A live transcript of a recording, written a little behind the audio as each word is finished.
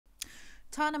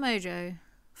Tana Mongeau,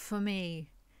 for me,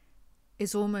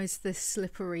 is almost this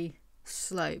slippery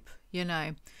slope, you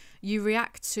know. You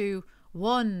react to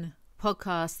one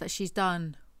podcast that she's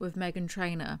done with Meghan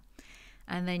Trainor,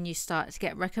 and then you start to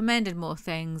get recommended more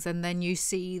things, and then you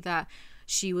see that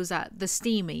she was at the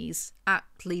Steamies,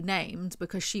 aptly named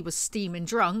because she was steaming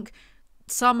drunk.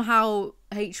 Somehow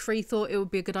H3 thought it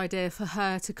would be a good idea for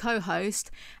her to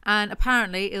co-host, and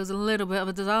apparently it was a little bit of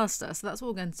a disaster. So that's what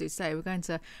we're going to do today. We're going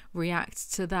to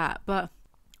react to that. But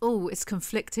oh, it's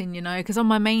conflicting, you know, because on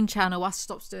my main channel I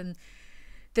stopped doing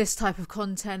this type of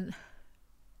content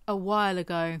a while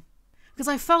ago because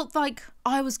I felt like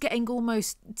I was getting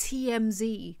almost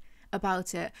TMZ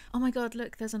about it. Oh my god,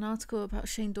 look, there's an article about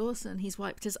Shane Dawson. He's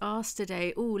wiped his ass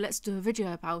today. Oh, let's do a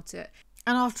video about it.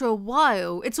 And after a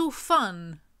while, it's all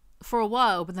fun for a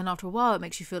while, but then after a while it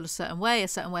makes you feel a certain way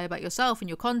about yourself and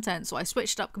your content. So I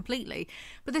switched up completely.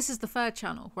 But this is the third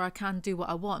channel where I can do what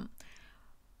I want.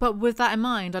 But with that in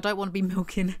mind, I don't want to be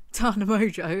milking Tana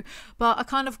Mongeau, but I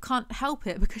kind of can't help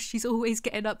it because she's always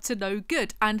getting up to no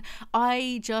good. And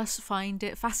I just find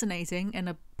it fascinating in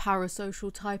a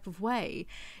parasocial type of way.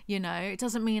 You know, it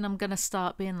doesn't mean I'm going to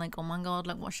start being like, oh my God,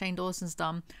 look what Shane Dawson's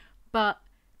done. But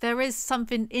there is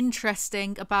something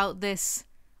interesting about this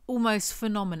almost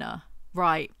phenomena,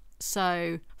 right?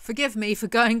 So forgive me for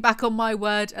going back on my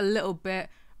word a little bit,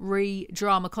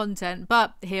 re-drama content,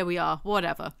 but here we are,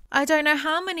 whatever. I don't know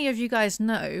how many of you guys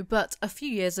know, but a few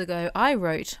years ago I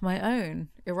wrote my own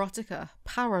erotica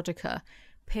parodica,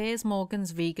 Piers Morgan's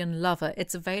Vegan Lover.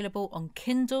 It's available on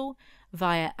Kindle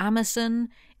via Amazon.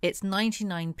 It's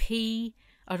 99p.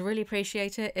 I'd really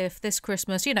appreciate it if this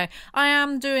Christmas, you know, I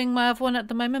am doing my other one at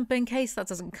the moment, but in case that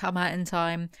doesn't come out in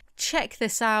time, check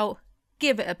this out,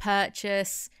 give it a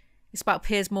purchase. It's about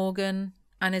Piers Morgan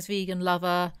and his vegan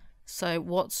lover. So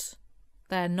what's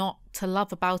there not to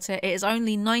love about it? It is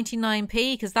only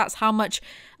 99p because that's how much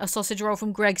a sausage roll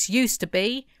from Greggs used to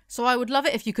be. So I would love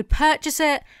it if you could purchase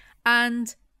it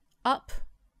and up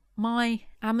my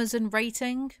Amazon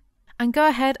rating. And go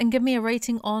ahead and give me a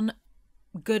rating on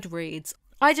Goodreads.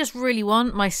 I just really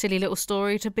want my silly little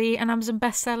story to be an Amazon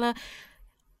bestseller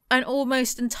an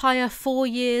almost entire 4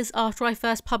 years after I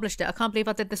first published it. I can't believe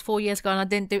I did this 4 years ago and I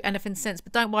didn't do anything since.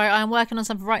 But don't worry, I am working on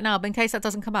something right now. But in case that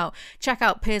doesn't come out, check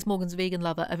out Piers Morgan's Vegan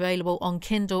Lover, available on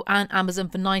Kindle and Amazon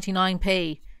for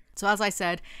 99p. So as I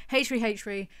said,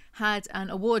 H3 had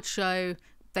an award show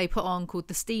they put on called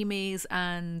the Steamies,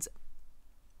 and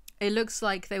it looks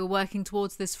like they were working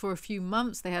towards this for a few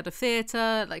months. They had a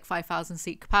theatre, like 5,000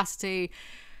 seat capacity.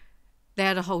 They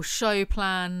had a whole show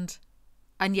planned.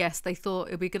 And yes, they thought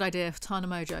it would be a good idea for Tana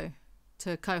Mongeau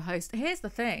to co-host. Here's the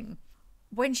thing.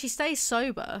 When she stays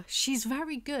sober, she's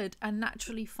very good and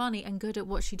naturally funny and good at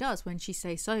what she does when she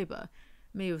stays sober.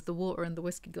 Me with the water and the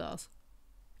whiskey glass.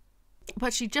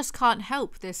 But she just can't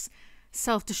help this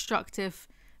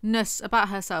self-destructiveness about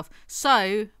herself.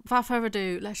 So, without further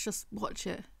ado, let's just watch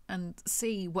it and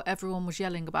see what everyone was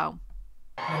yelling about.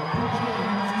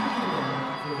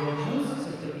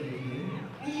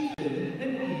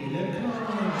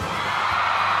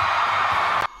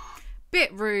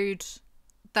 Bit rude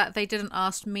that they didn't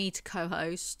ask me to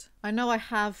co-host. I know I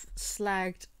have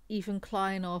slagged Ethan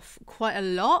Klein off quite a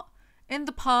lot in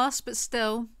the past, but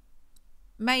still,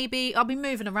 maybe I'll be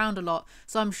moving around a lot,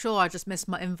 so I'm sure I just missed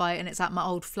my invite and it's at my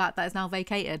old flat that is now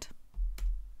vacated.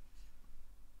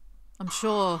 I'm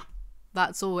sure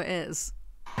that's all it is.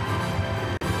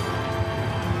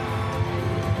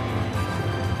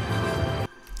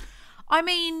 I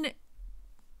mean,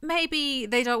 maybe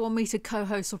they don't want me to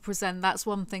co-host or present, that's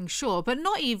one thing, sure, but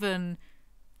not even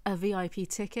a VIP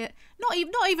ticket. Not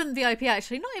even VIP,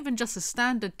 actually. Not even just a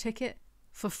standard ticket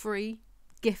for free,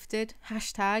 gifted,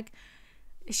 hashtag.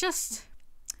 It's just,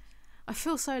 I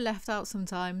feel so left out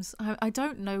sometimes. I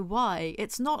don't know why.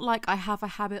 It's not like I have a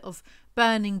habit of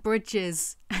burning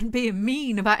bridges and being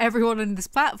mean about everyone on this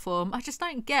platform. I just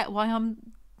don't get why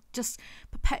I'm just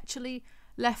perpetually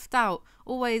left out,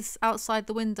 always outside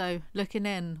the window looking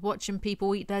in, watching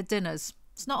people eat their dinners.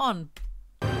 It's not on.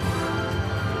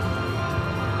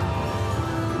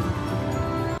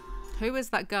 Who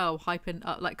is that girl hyping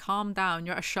up? Like, calm down,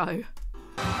 you're at a show.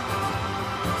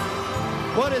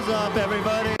 What is up,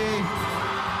 everybody?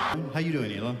 How you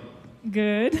doing, Ela?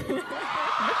 Good.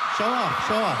 Show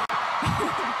off.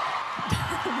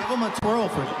 Give them a twirl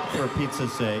for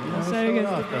pizza's sake. You know, show it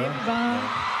off,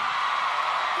 bro.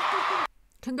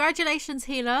 Congratulations,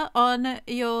 Hila, on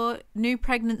your new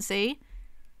pregnancy.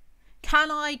 Can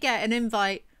I get an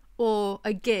invite or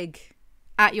a gig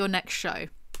at your next show?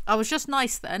 I was just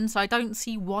nice then, so I don't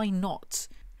see why not.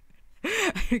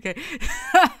 Okay.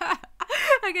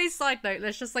 Okay, side note,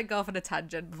 let's just like go off on a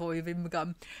tangent before we've even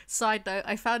begun. Side note,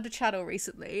 I found a channel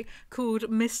recently called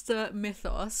Mr.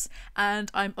 Mythos, and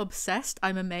I'm obsessed,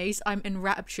 I'm amazed, I'm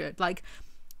enraptured. Like,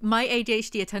 my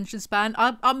ADHD attention span,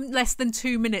 I'm less than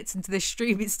 2 minutes into this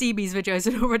Steamies videos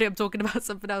and already I'm talking about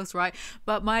something else, right?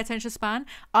 But my attention span,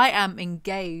 I am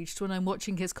engaged when I'm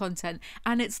watching his content,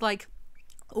 and it's like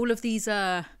all of these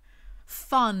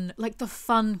fun, like the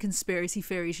fun conspiracy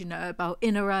theories, you know, about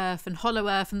inner earth and hollow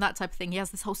earth and that type of thing. He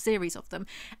has this whole series of them,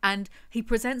 and he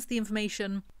presents the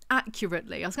information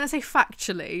accurately. I was going to say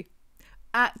factually,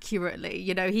 accurately,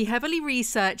 you know. He heavily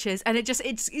researches, and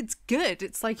it's good.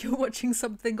 It's like you're watching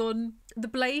something on the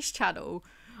Blaze channel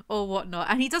or whatnot,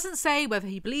 and he doesn't say whether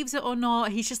he believes it or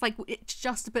not. He's just like, it's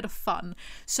just a bit of fun.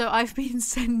 So I've been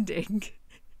sending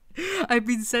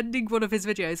one of his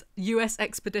videos, US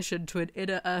expedition to an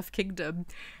inner earth kingdom,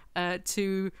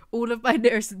 to all of my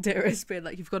nearest and dearest, being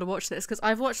like, you've got to watch this, because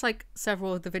I've watched like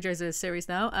several of the videos of this series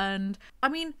now. And I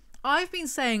mean, I've been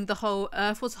saying the whole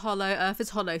earth is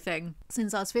hollow thing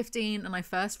since I was 15, and I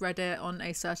first read it on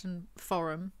a certain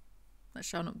forum that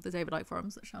shall not, the David Icke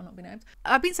forums that shall not be named.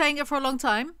 I've been saying it for a long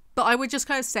time, but I would just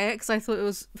kind of say it because I thought it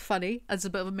was funny as a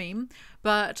bit of a meme.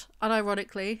 But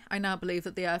unironically, I now believe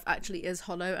that the earth actually is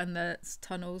hollow, and there's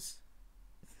tunnels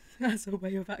as a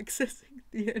way of accessing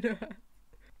the inner earth.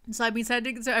 So I've been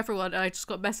sending it to everyone, and I just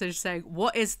got a message saying,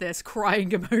 what is this crying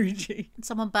emoji?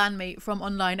 Someone banned me from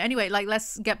online. Anyway, like,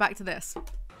 let's get back to this.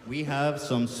 We have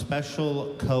some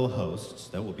special co-hosts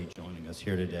that will be joining us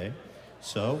here today.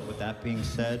 So, with that being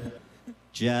said,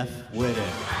 Jeff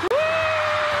Whittick,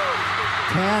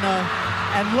 Tana,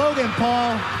 and Logan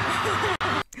Paul.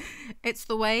 It's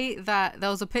the way that there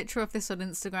was a picture of this on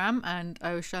Instagram, and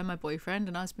I was showing my boyfriend,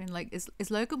 and I was being like, is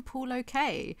Logan Paul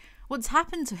okay? What's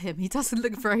happened to him? He doesn't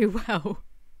look very well.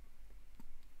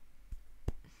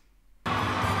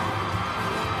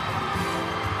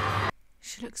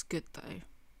 She looks good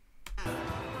though.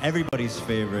 Everybody's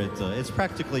favorite. It's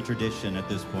practically tradition at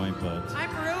this point, but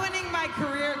I'm ruining my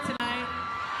career tonight.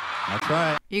 That's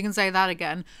right. You can say that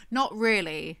again. Not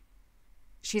really.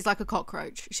 She's like a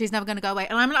cockroach. She's never going to go away.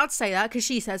 And I'm allowed to say that because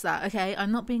she says that, okay?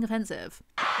 I'm not being offensive.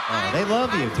 Oh, they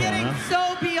love you, I'm getting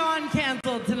so beyond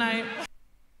canceled tonight.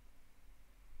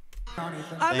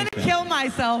 I'm going to kill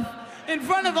myself in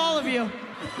front of all of you.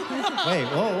 Wait,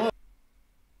 whoa.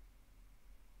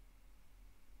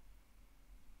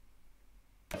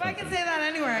 If I can say that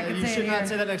anywhere, I can You say should it not here.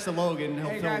 say that next to Logan. He'll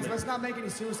Hey film guys, it. let's not make any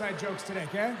suicide jokes today,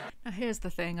 okay? Now, here's the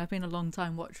thing. I've been a long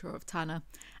time watcher of Tana,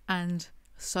 and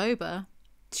sober,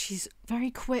 she's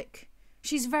very quick.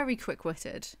 She's very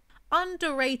quick-witted.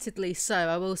 Underratedly so,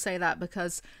 I will say that,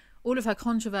 because all of her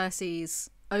controversies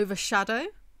overshadow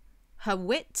her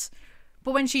wit.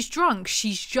 But when she's drunk,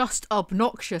 she's just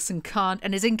obnoxious and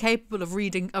is incapable of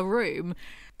reading a room.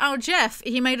 Oh, Jeff,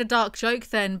 he made a dark joke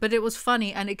then, but it was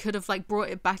funny and it could have like brought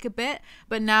it back a bit.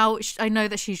 But now I know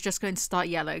that she's just going to start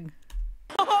yelling.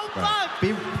 Oh, fuck!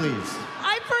 Please.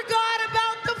 I forgot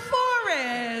about the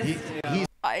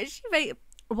forest!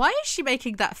 Why is she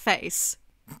making that face?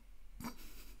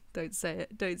 Don't say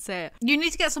it. Don't say it. You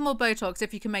need to get some more Botox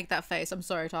if you can make that face. I'm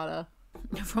sorry, Tyler.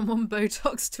 From one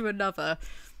Botox to another.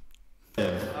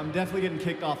 Yeah. I'm definitely getting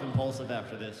kicked off Impulsive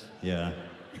after this. Yeah.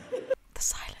 The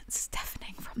silence is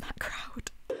deafening from that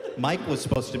crowd. Mike was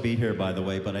supposed to be here, by the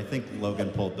way, but I think Logan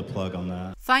pulled the plug on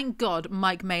that. Thank God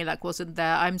Mike Malek wasn't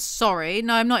there. I'm sorry.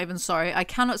 No, I'm not even sorry. I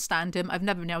cannot stand him. I've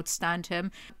never been able to stand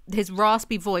him. His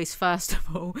raspy voice, first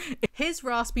of all. His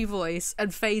raspy voice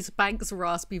and FaZe Banks'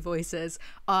 raspy voices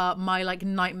are my like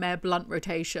nightmare blunt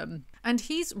rotation. And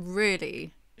he's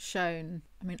really shown,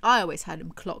 I mean, I always had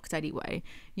him clocked anyway.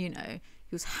 You know,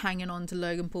 he was hanging on to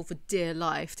Logan Paul for dear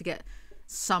life to get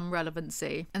some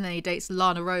relevancy, and then he dates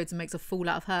Lana Rhoades and makes a fool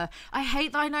out of her. I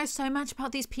hate that I know so much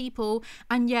about these people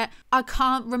and yet I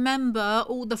can't remember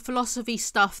all the philosophy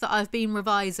stuff that I've been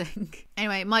revising.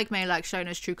 Anyway, Mike Malek shown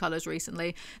his true colours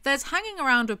recently. There's hanging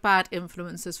around with bad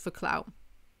influencers for clout.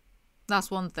 That's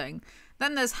one thing.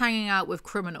 Then there's hanging out with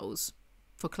criminals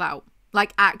for clout.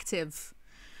 Like active.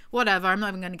 Whatever, I'm not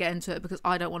even going to get into it because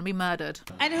I don't want to be murdered.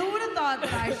 And who would have thought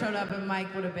that I showed up and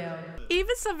Mike would have bailed?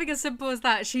 Even something as simple as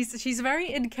that, she's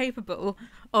very incapable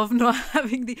of not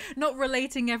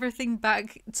relating everything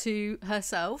back to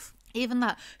herself. Even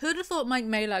that. Who would have thought Mike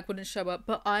Malek wouldn't show up,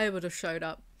 but I would have showed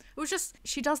up. It was just,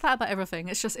 she does that about everything.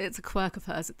 It's a quirk of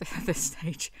hers at this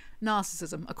stage.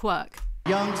 Narcissism, a quirk.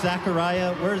 Young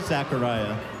Zachariah, where's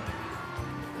Zachariah?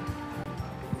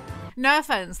 No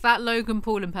offense, that Logan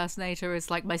Paul impersonator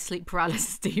is like my sleep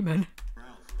paralysis demon.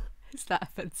 Is that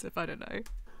offensive? I don't know.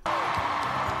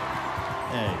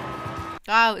 Hey,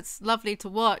 Oh, it's lovely to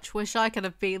watch. Wish I could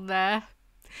have been there.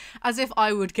 As if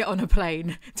I would get on a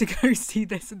plane to go see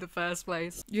this in the first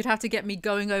place. You'd have to get me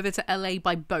going over to LA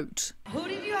by boat. Who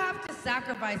did you have to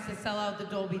sacrifice to sell out the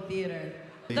Dolby Theater?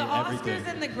 The Everything. Oscars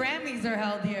and the Grammys are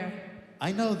held here.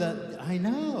 I know that. I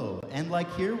know. And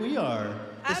like here we are.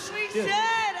 As we should.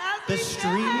 As The we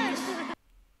Steamies.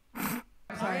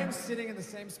 I am sitting in the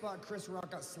same spot Chris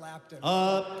Rock got slapped in.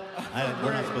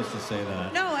 We're not supposed to say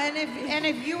that. No, and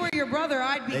if you were your brother,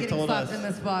 I'd be They getting told slapped us. in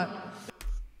this spot.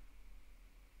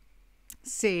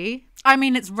 See? I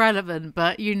mean, it's relevant,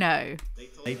 but you know.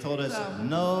 They told us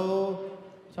no.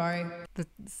 Sorry. The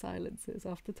silences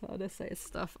after Tana says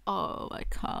stuff. Oh, I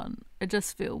can't. I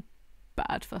just feel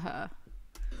bad for her.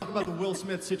 Talk about the Will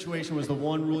Smith situation was the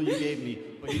one rule you gave me,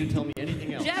 but you didn't tell me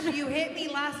anything else. Jeff, you hit me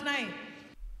last night.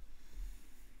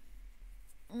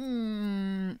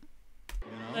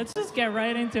 Let's just get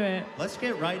right into it. Let's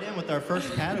get right in with our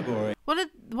first category.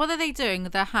 What are they doing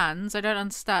with their hands? I don't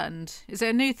understand. Is it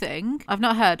a new thing? I've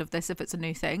not heard of this if it's a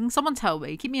new thing. Someone tell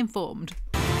me. Keep me informed.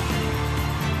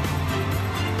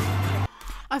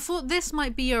 I thought this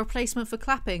might be a replacement for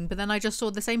clapping, but then I just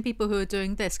saw the same people who are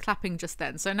doing this clapping just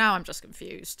then. So now I'm just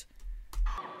confused.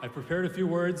 I prepared a few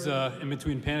words in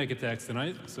between panic attacks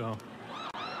tonight, so...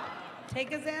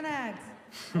 Take a Xanax.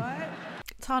 What?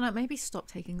 Tana, maybe stop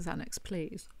taking Xanax,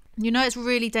 please. You know it's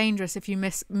really dangerous if you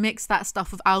mix that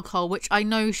stuff with alcohol, which I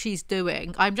know she's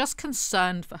doing. I'm just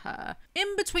concerned for her.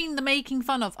 In between the making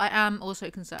fun of, I am also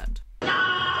concerned.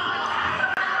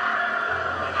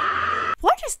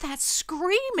 What is that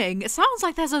screaming? It sounds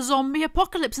like there's a zombie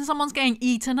apocalypse and someone's getting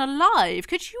eaten alive.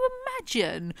 Could you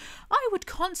imagine? I would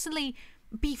constantly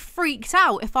be freaked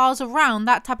out if I was around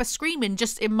that type of screaming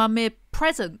just in my mere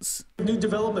presence. New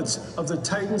developments of the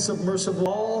Titan submersible.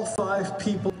 All 5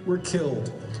 people were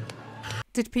killed.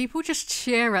 Did people just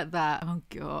cheer at that? Oh,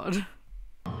 God.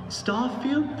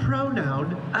 Starfield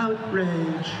pronoun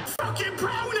outrage. Fucking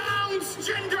pronouns!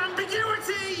 Gender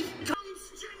ambiguity! Gender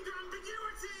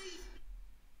ambiguity!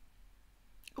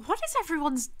 What is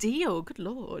everyone's deal? Good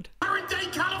Lord. Current day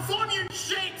Californian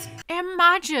shit!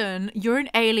 Imagine you're an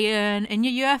alien in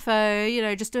your UFO, you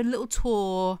know, just doing a little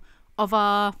tour of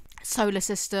our solar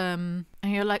system,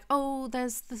 and you're like, oh,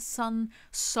 there's the sun,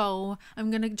 so I'm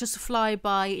gonna just fly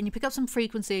by, and you pick up some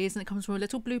frequencies and it comes from a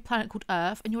little blue planet called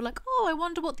Earth, and you're like, oh, I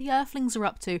wonder what the Earthlings are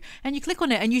up to, and you click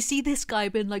on it and you see this guy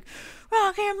being like,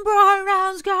 rockin'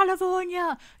 pronouns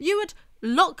California. You would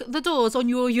lock the doors on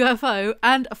your UFO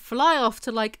and fly off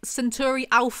to like Centauri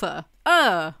Alpha.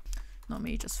 Not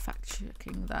me just fact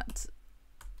checking that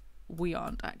we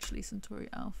aren't actually Centauri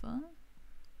Alpha.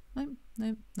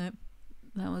 Nope.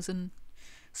 That was a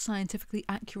scientifically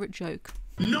accurate joke.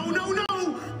 No!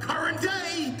 Current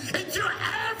day! Into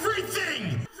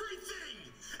everything!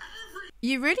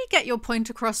 You really get your point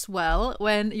across well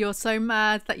when you're so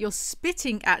mad that you're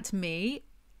spitting at me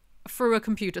through a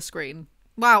computer screen.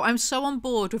 Wow, I'm so on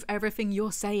board with everything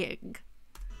you're saying.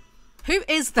 Who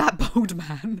is that bald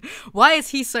man? Why is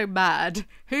he so mad?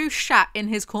 Who shat in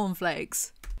his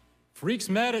cornflakes? Freaks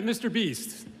mad at Mr.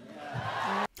 Beast.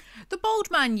 The bald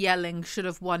man yelling should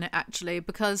have won it, actually,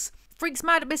 because Freak's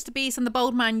mad at Mr. Beast and the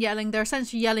bald man yelling, they're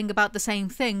essentially yelling about the same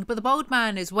thing, but the bald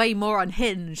man is way more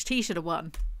unhinged. He should have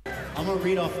won. I'm gonna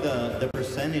read off the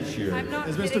percentage here. I'm not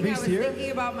Is kidding. Mr. Beast I was here?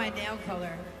 thinking about my nail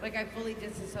color. Like I fully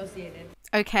disassociated.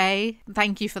 Okay,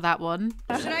 thank you for that one.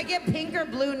 Should I get pink or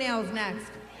blue nails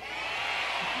next?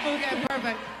 Okay,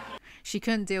 perfect. She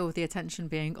couldn't deal with the attention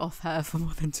being off her for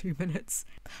more than 2 minutes.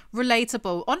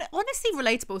 Relatable. Honestly,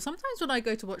 relatable. Sometimes when I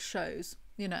go to watch shows,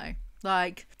 you know,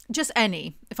 like just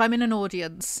any, if I'm in an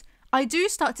audience, I do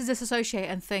start to disassociate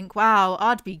and think, wow,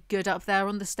 I'd be good up there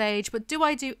on the stage. But do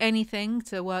I do anything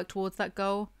to work towards that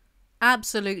goal?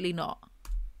 Absolutely not.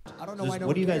 I don't know why no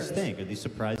What do you one guys cares. think? Are these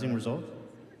surprising results?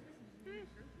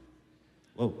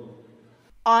 Whoa.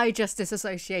 I just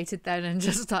disassociated then and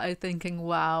just started thinking,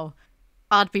 wow,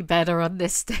 I'd be better on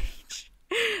this stage.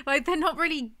 Like, they're not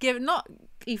really giving, not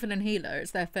Ethan and Hilo,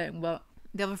 it's their thing, but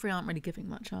the other 3 aren't really giving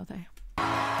much, are they?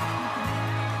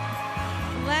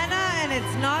 Lena, and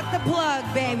it's not the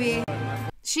plug, baby.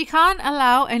 She can't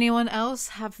allow anyone else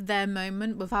have their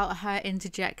moment without her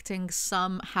interjecting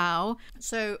somehow.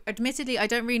 So admittedly, I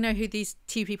don't really know who these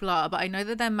 2 people are, but I know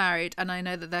that they're married and I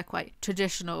know that they're quite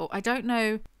traditional. I don't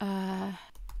know.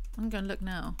 I'm going to look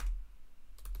now.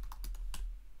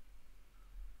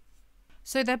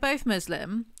 So they're both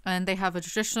Muslim and they have a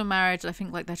traditional marriage. I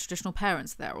think like their traditional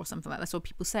parents there or something like that. That's all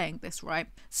people saying this, right?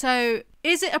 So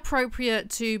is it appropriate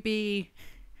to be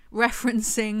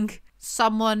referencing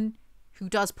someone who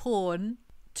does porn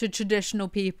to traditional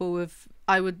people with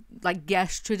I would like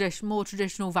guess more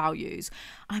traditional values.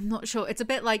 I'm not sure. It's a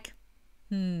bit like,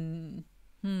 maybe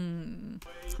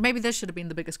this should have been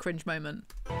the biggest cringe moment.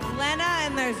 Lena,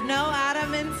 and there's no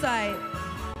Adam in sight.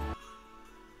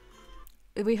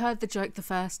 We heard the joke the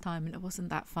first time and it wasn't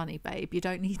that funny, babe. You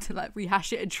don't need to like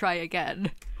rehash it and try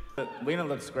again. Lena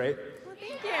looks great. Well,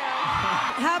 thank you.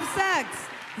 Have sex.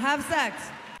 Have sex.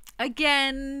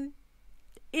 Again,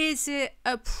 is it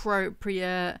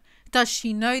appropriate? Does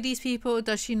she know these people?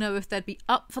 Does she know if they'd be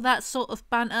up for that sort of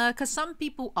banter? Because some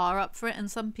people are up for it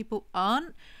and some people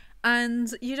aren't.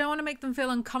 And you don't want to make them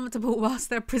feel uncomfortable whilst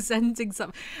they're presenting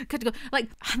something. Like,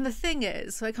 and the thing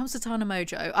is, when it comes to Tana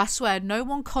Mongeau, I swear no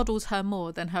one coddles her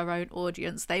more than her own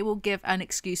audience. They will give an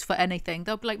excuse for anything.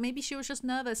 They'll be like, maybe she was just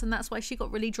nervous and that's why she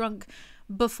got really drunk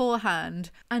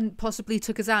beforehand and possibly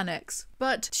took a Xanax.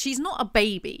 But she's not a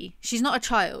baby. She's not a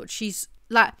child. She's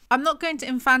like, I'm not going to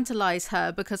infantilize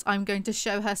her because I'm going to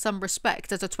show her some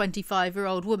respect as a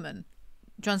 25-year-old woman.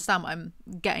 Do you understand what I'm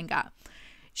getting at?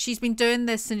 She's been doing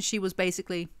this since she was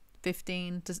basically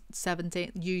 15 to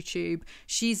 17, YouTube.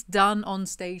 She's done on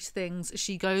stage things.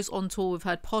 She goes on tour with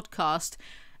her podcast.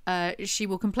 She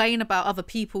will complain about other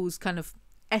people's kind of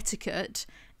etiquette,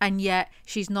 and yet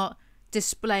she's not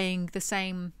displaying the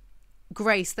same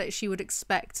grace that she would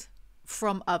expect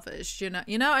from others. You know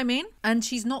what I mean? And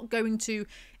she's not going to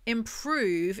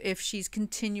improve if she's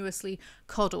continuously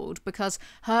coddled, because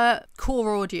her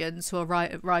core audience, who are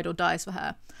ride or dies for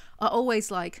her, are always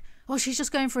like, well, she's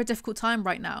just going for a difficult time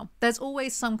right now. There's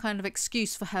always some kind of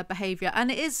excuse for her behaviour,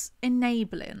 and it is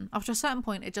enabling. After a certain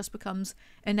point, it just becomes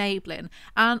enabling.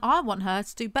 And I want her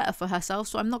to do better for herself,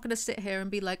 so I'm not going to sit here and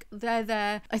be like,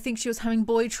 there. I think she was having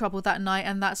boy trouble that night,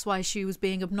 and that's why she was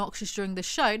being obnoxious during the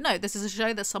show. No, this is a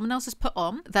show that someone else has put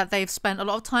on, that they've spent a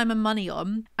lot of time and money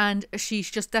on, and she's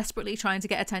just desperately trying to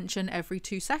get attention every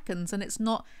 2 seconds, and it's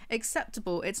not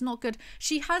acceptable. It's not good.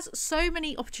 She has so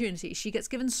many opportunities. She gets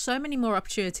given so many more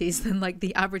opportunities than like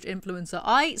the average influencer,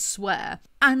 I swear,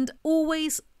 and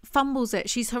always fumbles it.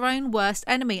 She's her own worst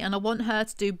enemy, and I want her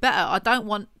to do better. I don't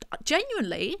want,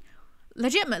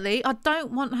 legitimately, I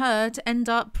don't want her to end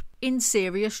up in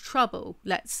serious trouble,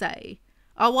 let's say.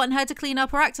 I want her to clean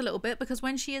up her act a little bit, because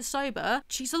when she is sober,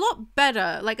 she's a lot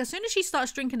better. Like, as soon as she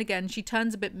starts drinking again, she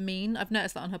turns a bit mean. I've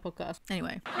noticed that on her podcast.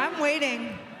 Anyway. I'm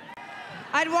waiting.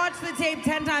 I'd watch the tape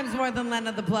 10 times more than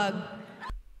Lena the Plug.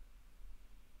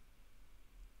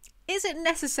 Is it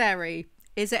necessary?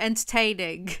 Is it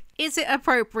entertaining? Is it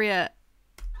appropriate?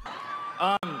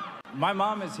 My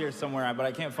mom is here somewhere, but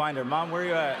I can't find her. Mom, where are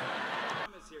you at?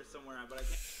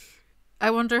 I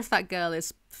wonder if that girl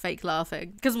is fake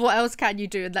laughing. Because what else can you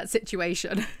do in that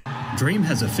situation? Dream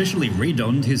has officially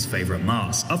redonned his favourite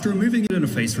mask after removing it in a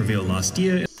face reveal last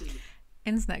year.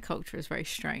 Internet culture is very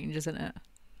strange, isn't it?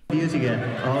 Views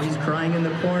again. Oh, he's crying in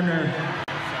the corner.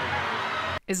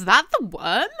 Is that the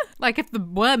worm? Like, if the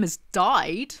worm has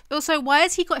died? Also, why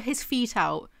has he got his feet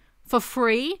out? For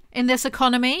free? In this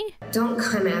economy? Don't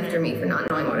come after me for not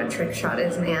knowing what a trick shot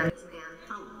is, man.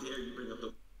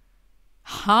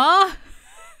 Huh?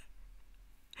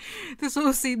 This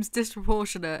all seems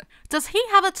disproportionate. Does he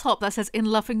have a top that says "In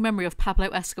loving memory of Pablo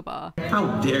Escobar"?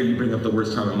 How dare you bring up the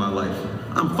worst time of my life?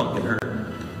 I'm fucking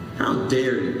hurt. How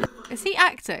dare you? Is he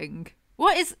acting? Who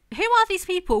are these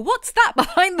people? What's that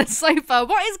behind the sofa?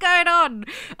 What is going on?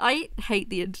 I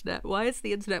hate the internet. Why is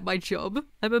the internet my job?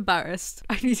 I'm embarrassed.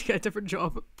 I need to get a different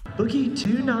job. Boogie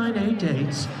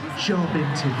 298's job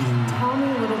interview. Tell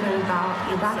me a little bit about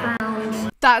your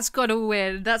background. That's gotta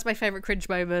win. That's my favourite cringe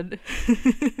moment.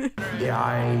 Yeah,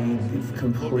 I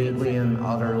completely and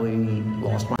utterly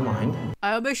lost my mind.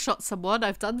 I almost shot someone.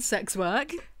 I've done sex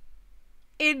work.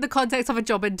 In the context of a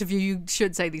job interview, you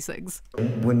should say these things.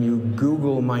 When you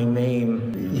Google my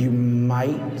name, you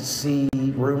might see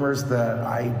rumors that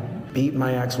I beat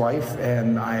my ex-wife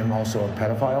and I am also a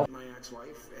pedophile.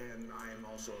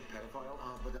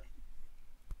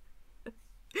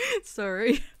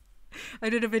 Sorry. I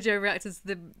did a video reacting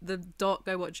to the doc.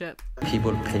 Go watch it.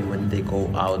 People pay when they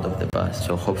go out of the bus,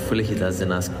 so hopefully he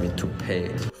doesn't ask me to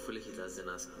pay.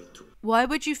 Why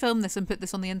would you film this and put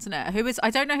this on the internet?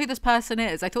 I don't know who this person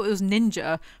is. I thought it was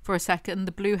Ninja for a second.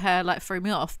 The blue hair like threw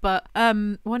me off, but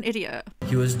one idiot.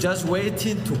 He was just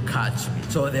waiting to catch me.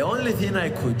 So the only thing I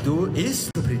could do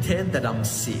is to pretend that I'm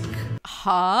sick.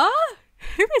 Huh?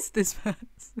 Who is this person?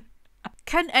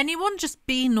 Can anyone just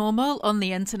be normal on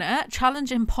the internet?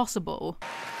 Challenge impossible.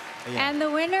 And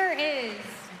the winner is...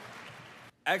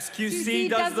 XQC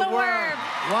does the worm.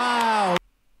 Wow.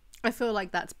 I feel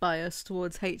like that's biased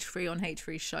towards H3 on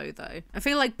H3's show, though. I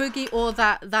feel like Boogie or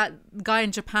that guy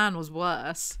in Japan was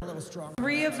worse.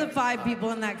 3 of the 5 people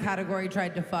in that category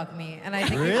tried to fuck me, and I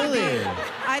think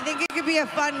I think it could be a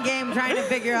fun game trying to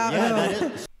figure out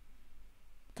who.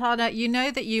 Tana, you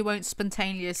know that you won't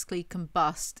spontaneously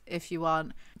combust if you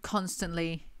aren't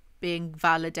constantly being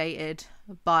validated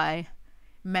by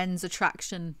men's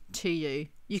attraction to you.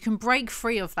 You can break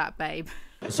free of that, babe.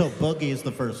 So Boogie is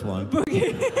the first one.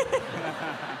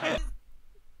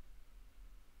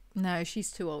 No,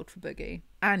 she's too old for Boogie.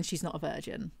 And she's not a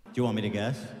virgin. Do you want me to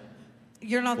guess?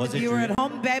 You're not the viewer at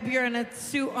home, babe. You're in a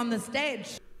suit on the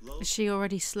stage. Is she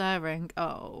already slurring?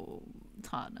 Oh,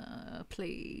 Tana,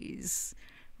 please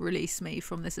release me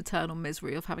from this eternal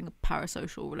misery of having a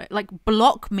parasocial relationship. Like,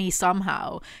 block me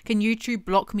somehow. Can YouTube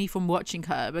block me from watching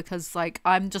her? Because, like,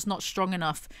 I'm just not strong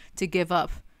enough to give up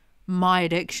my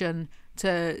addiction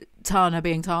to Tana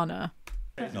being Tana.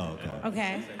 No,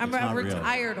 okay. I'm a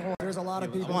retired whore. There's a lot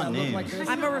of people that look like this.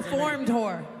 I'm a reformed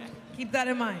whore. Keep that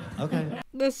in mind. Okay.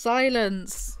 The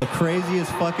silence. The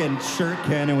craziest fucking shirt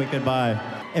cannon we could buy.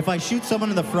 If I shoot someone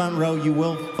in the front row, you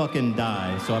will fucking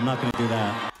die. So I'm not gonna do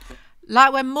that.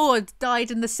 Like when Maud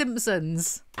died in The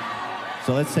Simpsons.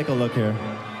 So let's take a look here.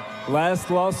 Last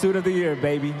lawsuit of the year,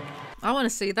 baby. I want to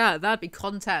see that. That'd be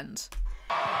content.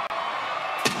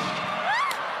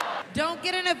 Don't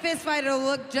get in a fist fight. It'll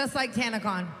look just like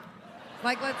TanaCon.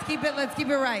 Like, let's keep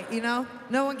it right, you know?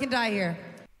 No one can die here.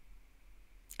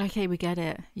 Okay, we get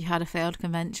it. You had a failed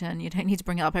convention. You don't need to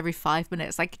bring it up every 5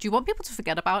 minutes. Like, do you want people to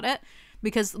forget about it?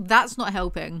 Because that's not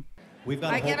helping. We've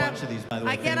got a whole bunch of these, by the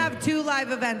way. I can't have 2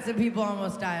 live events that people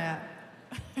almost die at.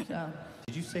 So.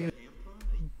 Did you say...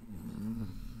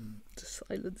 The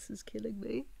silence is killing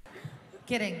me.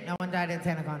 Kidding. No one died at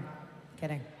TanaCon.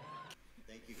 Kidding.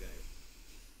 Thank you,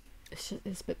 guys.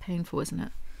 It's a bit painful, isn't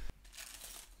it?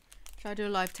 Should I do a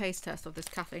live taste test of this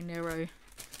Cafe Nero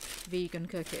vegan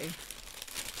cookie?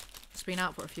 It's been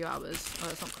out for a few hours. Oh,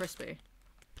 it's not crispy.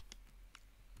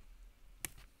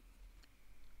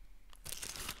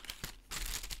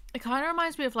 It kind of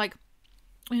reminds me of, like,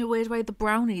 in a weird way, the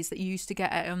brownies that you used to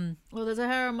get at, well, there's a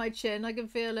hair on my chin. I can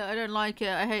feel it. I don't like it.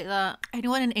 I hate that.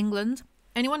 Anyone in England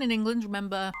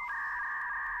remember,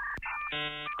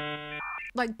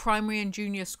 like, primary and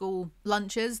junior school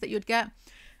lunches that you'd get?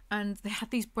 And they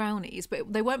had these brownies,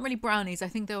 but they weren't really brownies. I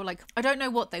think they were like, I don't know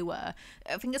what they were.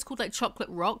 I think it's called like chocolate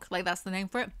rock. Like, that's the name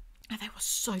for it. And they were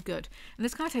so good. And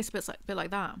this kind of tastes a bit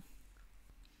like that.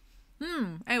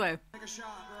 Anyway. Take a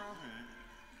shot, bro.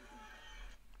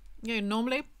 Yeah,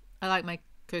 normally I like my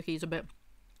cookies a bit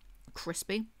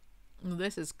crispy.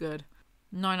 This is good.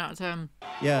 9 out of 10.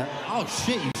 Yeah. Oh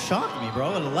shit, you shocked me,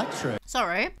 bro. An electric.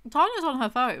 Sorry. Tanya's on her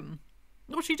phone.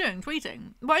 What's she doing?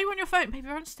 Tweeting? Why are you on your phone? Baby,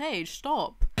 you're on stage.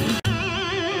 Stop.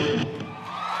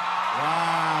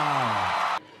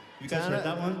 Wow. You guys heard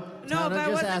that one? No, if I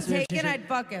wasn't taken, I'd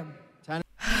fuck him. Tana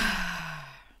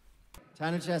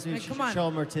just asked me to show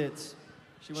him her tits.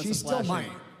 She still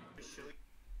might.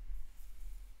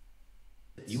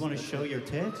 You want to show your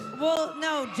tits? Well,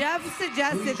 no, Jeff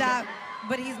suggested that,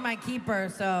 but he's my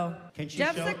keeper, so.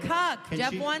 Jeff's a cuck.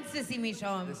 Jeff wants to see me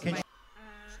show him.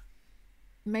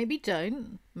 Maybe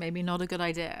don't. Maybe not a good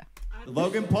idea.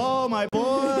 Logan Paul, my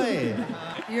boy.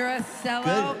 You're a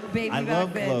sellout, Good. baby I back love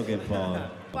bitch. Logan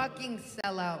Paul. Fucking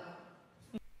sellout.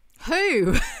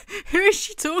 Who? Who is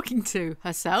she talking to?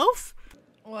 Herself?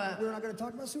 What? We're not going to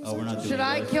talk about suicide? Oh, we're not doing Should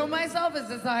I this. kill myself? Is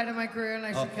this the height of my career and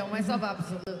I should kill myself?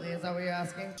 Absolutely. Is that what you're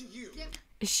asking?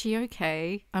 Is she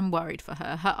okay? I'm worried for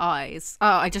her. Her eyes. Oh,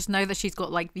 I just know that she's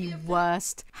got like the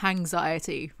worst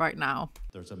anxiety right now.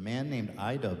 There's a man named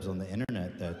iDubbbz on the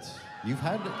internet that you've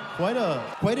had quite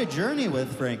a journey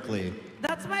with, frankly.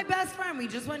 That's my best friend. We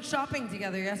just went shopping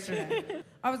together yesterday.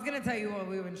 I was going to tell you what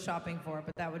we went shopping for,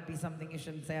 but that would be something you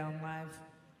shouldn't say on live.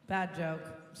 Bad joke.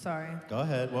 Sorry. Go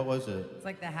ahead. What was it? It's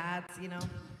like the hats, you know?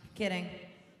 Kidding.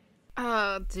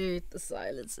 Oh, dude, the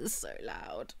silence is so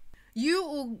loud. You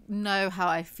all know how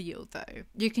I feel, though.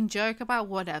 You can joke about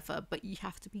whatever, but you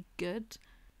have to be good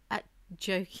at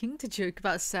joking to joke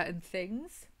about certain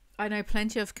things. I know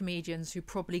plenty of comedians who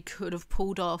probably could have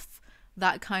pulled off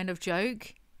that kind of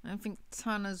joke. I think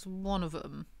Tana's one of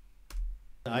them.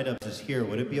 iDubbbz is here.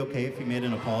 Would it be okay if he made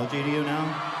an apology to you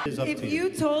now? It's up If to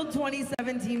you told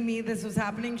 2017 me this was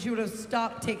happening, she would have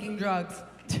stopped taking drugs.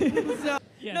 So,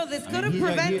 no, this could have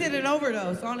prevented an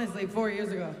overdose, honestly, 4 years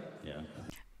ago. Yeah.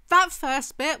 That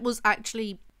first bit was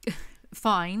actually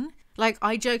fine. Like,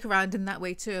 I joke around in that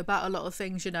way too about a lot of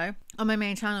things, you know. On my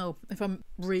main channel, if I'm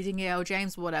reading E.L.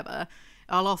 James or whatever,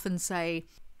 I'll often say,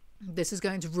 this is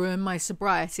going to ruin my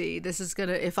sobriety. This is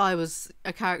gonna, if I was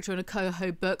a character in a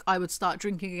Coho book, I would start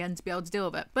drinking again to be able to deal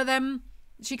with it. But then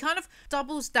she kind of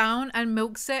doubles down and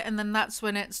milks it, and then that's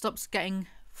when it stops getting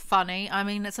funny. I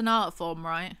mean, it's an art form,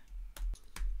 right?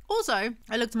 Also,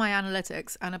 I looked at my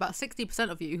analytics, and about 60%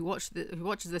 of you who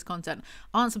watches this content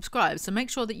aren't subscribed. So make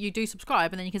sure that you do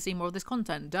subscribe, and then you can see more of this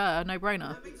content. Duh, no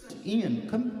brainer. Ian,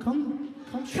 come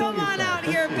show Come on yourself. out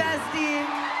here, bestie.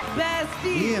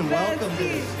 Bestie. Ian, welcome to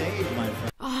the stage, my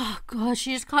friend. Oh god,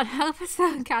 she just can't help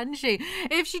herself, can she?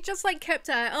 If she just like kept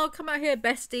her, oh come out here,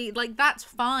 bestie, like that's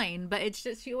fine. But it's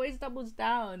just she always doubles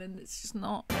down, and it's just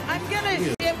not. I'm gonna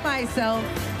shit myself.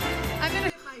 I'm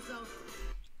gonna shit myself.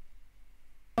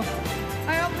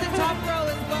 I hope the top row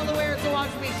is well aware to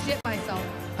watch me shit myself.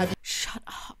 Shut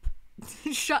up.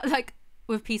 Shut, like,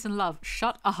 with peace and love.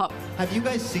 Shut up. Have you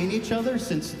guys seen each other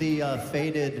since the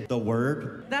faded The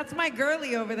Word? That's my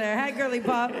girly over there. Hi, girly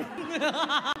pop.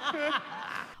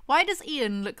 Why does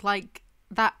Ian look like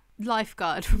that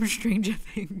lifeguard from Stranger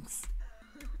Things?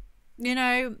 You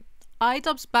know,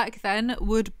 iDubbbz back then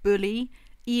would bully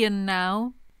Ian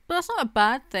now, but that's not a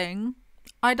bad thing.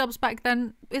 iDubbbz back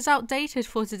then is outdated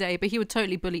for today, but he would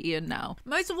totally bully Ian now.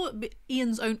 Most of what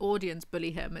Ian's own audience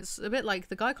bully him. It's a bit like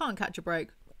the guy can't catch a break.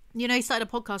 You know, he started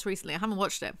a podcast recently. I haven't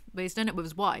watched it, but he's doing it with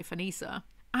his wife, Anissa.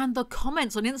 And the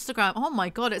comments on Instagram, oh my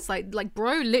god, it's like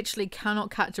bro literally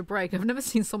cannot catch a break. I've never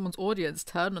seen someone's audience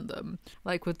turn on them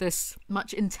like with this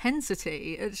much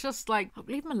intensity. It's just like,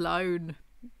 leave him alone,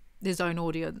 his own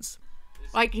audience.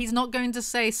 Like, he's not going to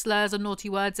say slurs or naughty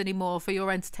words anymore for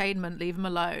your entertainment. Leave him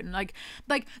alone. Like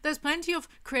there's plenty of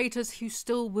creators who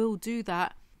still will do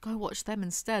that. Go watch them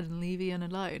instead and leave Ian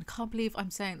alone. Can't believe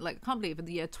I'm saying, like, can't believe in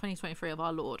the year 2023 of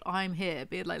our Lord, I'm here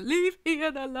being like, leave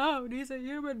Ian alone. He's a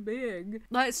human being.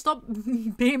 Like, stop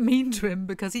being mean to him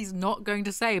because he's not going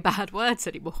to say bad words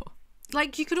anymore.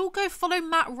 Like, you could all go follow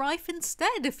Matt Rife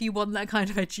instead if you want that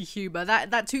kind of edgy humour.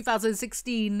 That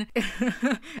 2016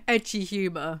 edgy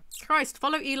humour. Christ,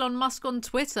 follow Elon Musk on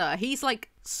Twitter. He's, like,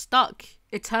 stuck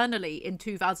eternally in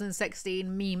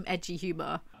 2016 meme edgy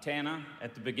humour. Tana,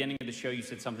 at the beginning of the show, you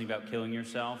said something about killing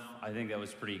yourself. I think that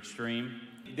was pretty extreme.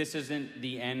 This isn't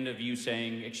the end of you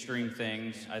saying extreme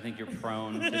things. I think you're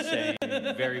prone to saying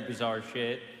very bizarre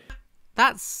shit.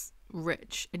 That's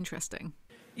rich. Interesting.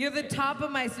 You're the top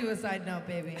of my suicide note,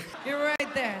 baby. You're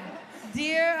right there.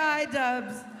 Dear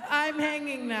iDubbbz, I'm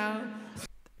hanging now.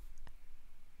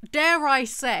 Dare I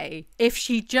say, if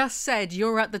she just said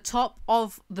you're at the top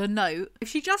of the note, if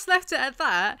she just left it at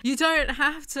that, you don't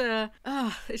have to...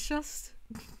 it's just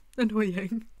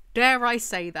annoying. Dare I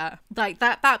say that? Like,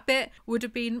 that bit would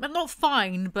have been, not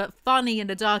fine, but funny in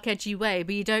a dark, edgy way,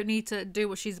 but you don't need to do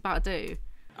what she's about to do.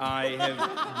 I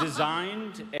have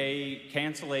designed a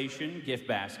cancellation gift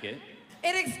basket.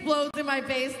 It explodes in my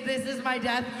face. This is my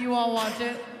death. You all watch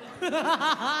it.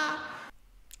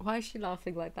 Why is she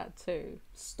laughing like that too?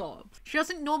 Stop. She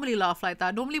doesn't normally laugh like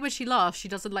that. Normally when she laughs, she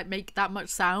doesn't like make that much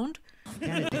sound.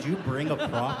 Dana, did you bring a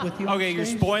prop with you? Okay, you're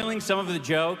spoiling some of the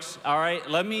jokes. All right,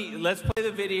 let's play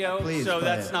the video. Please so play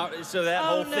that's it. not so that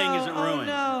whole thing isn't ruined.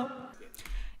 No.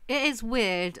 It is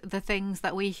weird, the things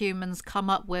that we humans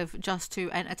come up with just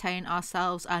to entertain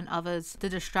ourselves and others, to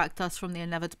distract us from the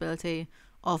inevitability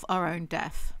of our own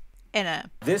death. Innit?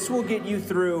 This will get you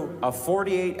through a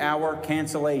 48-hour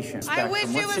cancellation. I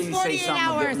wish it was 48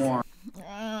 hours.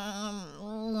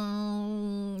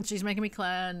 She's making me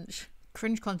clench.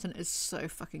 Cringe content is so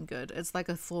fucking good. It's like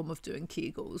a form of doing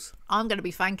Kegels. I'm going to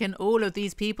be thanking all of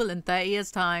these people in 30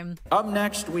 years' time. Up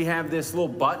next, we have this little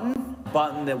button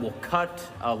that will cut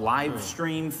a live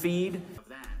stream feed.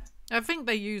 I think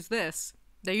they use this.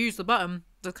 They use the button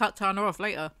to cut Tana off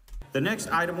later. The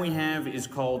next item we have is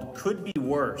called Could Be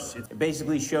Worse. It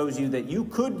basically shows you that you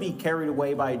could be carried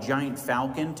away by a giant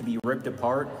falcon to be ripped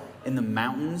apart in the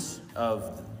mountains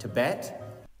of Tibet.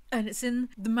 And it's in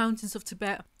the mountains of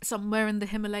Tibet, somewhere in the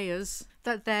Himalayas,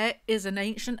 that there is an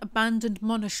ancient abandoned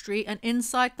monastery, and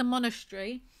inside the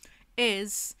monastery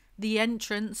is the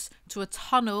entrance to a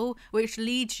tunnel which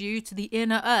leads you to the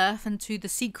inner earth and to the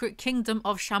secret kingdom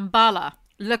of Shambhala.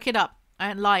 Look it up.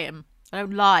 I ain't lying. I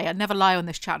don't lie. I never lie on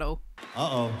this channel.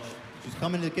 Uh-oh. She's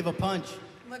coming to give a punch.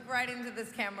 Look right into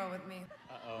this camera with me.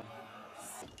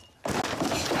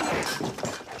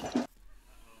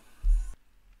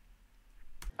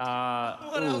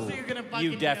 What else are you gonna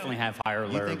fucking You definitely have higher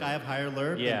You lerb. think I have higher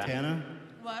lerb than Tana?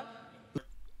 What?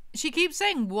 She keeps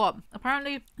saying what?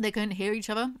 Apparently they couldn't hear each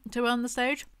other too well on the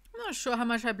stage. I'm not sure how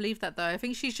much I believe that though. I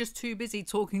think she's just too busy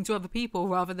talking to other people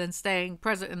rather than staying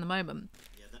present in the moment.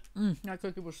 That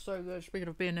cookie was so good. Speaking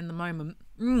of being in the moment.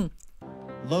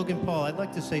 Logan Paul, I'd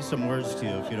like to say some words to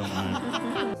you if you don't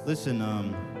mind. Listen,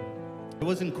 it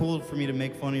wasn't cool for me to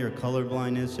make fun of your color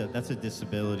blindness. Yeah, that's a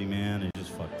disability, man. It's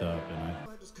just fucked up.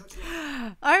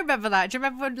 I remember that. Do you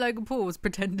remember when Logan Paul was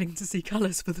pretending to see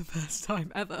colours for the first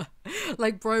time ever?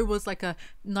 Like, bro was like a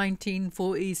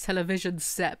 1940s television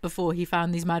set before he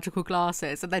found these magical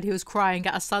glasses, and then he was crying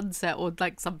at a sunset or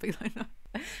like something like that.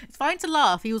 It's fine to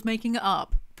laugh. He was making it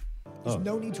up. There's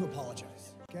no need to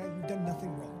apologize, okay? You've done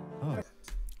nothing wrong.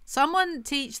 Someone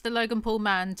teach the Logan Paul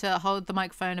man to hold the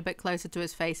microphone a bit closer to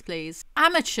his face, please.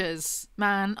 Amateurs,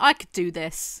 man, I could do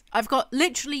this. I've got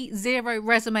literally zero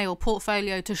resume or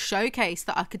portfolio to showcase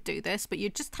that I could do this, but you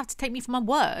just have to take me for my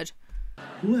word.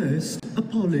 Worst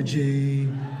apology.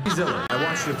 Zilla, I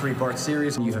watched your 3-part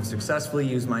series and you have successfully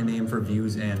used my name for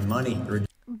views and money.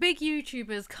 Big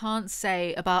YouTubers can't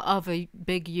say about other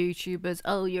big YouTubers,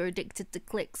 oh, you're addicted to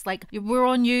clicks. Like, we're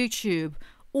on YouTube.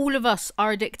 All of us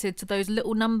are addicted to those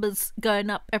little numbers going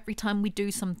up every time we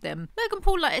do something. Logan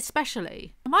Paul, like,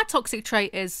 especially. My toxic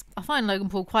trait is I find Logan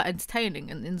Paul quite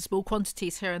entertaining and in small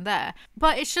quantities here and there.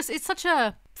 But it's such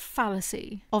a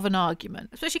fallacy of an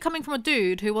argument. Especially coming from a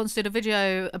dude who once did a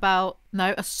video about,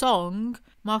 a song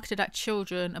marketed at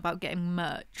children about getting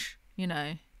merch. You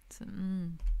know.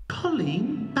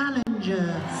 Colleen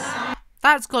Ballinger.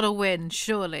 That's gotta win,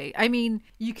 surely. I mean,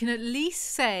 you can at least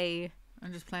say...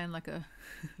 I'm just playing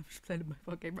I'm just playing a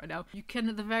mobile game right now. You can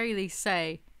at the very least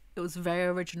say it was very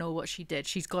original what she did.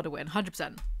 She's got to win,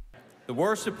 100%. The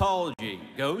worst apology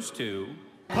goes to...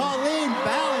 Colleen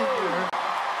Ballinger.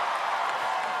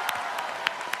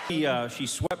 She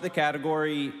swept the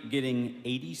category, getting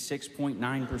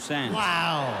 86.9%.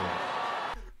 Wow.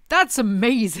 That's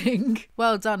amazing.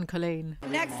 Well done, Colleen.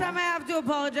 Next time I have to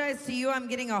apologize to you, I'm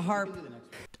getting a harp.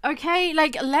 Okay,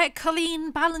 let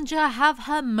Colleen Ballinger have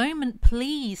her moment,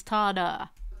 please,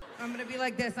 Tana. I'm gonna be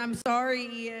like this. I'm sorry,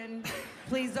 Ian.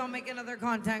 Please don't make another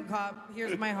content cop.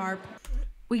 Here's my harp.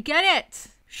 We get it.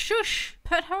 Shush.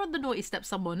 Put her on the naughty step,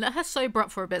 someone. Let her sober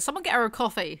up for a bit. Someone get her a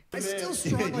coffee. I still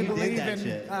strongly believe in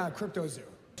CryptoZoo.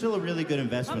 Still a really good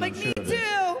investment, I'm sure. Me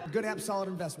too. Good app, solid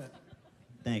investment.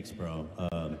 Thanks, bro.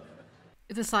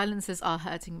 The silences are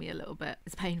hurting me a little bit.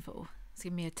 It's painful. It's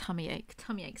giving me a tummy ache.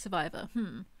 Tummy ache survivor.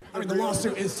 I mean, the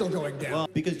lawsuit is still going down. Well,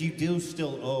 because you do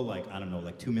still owe,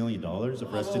 $2 million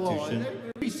of restitution.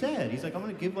 He said, he's like, I'm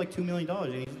going to give $2 million.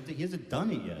 And he hasn't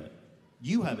done it yet.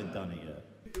 You haven't done it yet.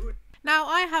 Now,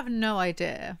 I have no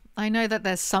idea. I know that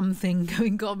there's something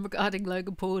going on regarding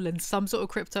Logan Paul and some sort of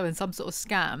crypto and some sort of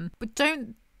scam. But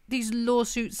don't these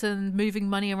lawsuits and moving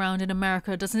money around in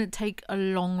America, doesn't it take a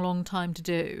long, long time to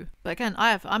do? But again,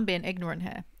 I'm being ignorant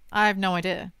here. I have no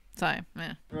idea. So,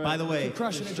 yeah. By the way,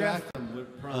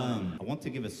 I want to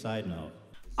give a side note.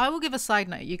 I will give a side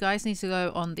note. You guys need to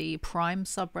go on the Prime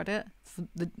subreddit for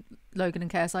the Logan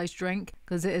and KSI's drink,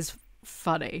 because it is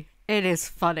funny. It is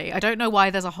funny. I don't know why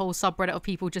there's a whole subreddit of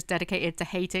people just dedicated to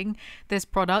hating this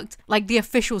product. Like the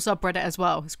official subreddit as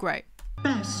well. It's great.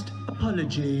 Best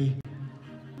apology.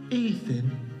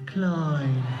 Ethan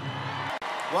Klein.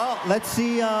 Well, let's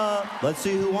see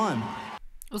who won.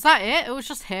 Was that it? It was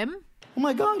just him? Oh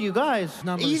my God, you guys.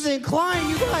 Numbers. Ethan Klein,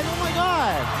 you guys, oh my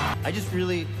God. I just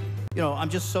really, I'm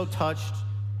just so touched.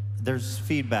 There's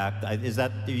feedback. Are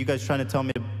you guys trying to tell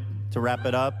me to wrap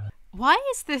it up? Why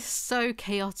is this so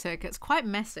chaotic? It's quite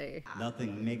messy.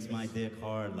 Nothing makes my dick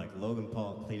hard like Logan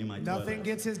Paul cleaning my toilet. Nothing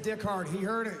gets his dick hard. He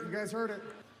heard it. You guys heard it.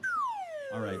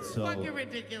 All right, so... Fucking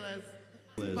ridiculous.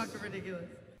 Fucking ridiculous.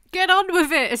 Get on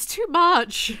with it. It's too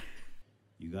much.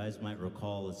 You guys might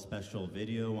recall a special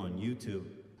video on YouTube.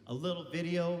 A little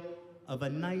video of a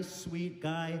nice, sweet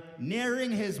guy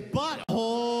narrowing his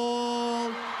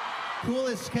butthole.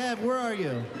 Coolest Kev, where are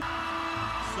you?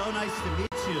 So nice to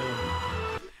meet you.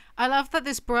 I love that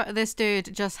this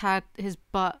dude just had his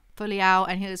butt fully out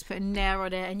and he was putting nair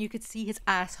on it and you could see his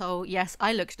asshole. Yes,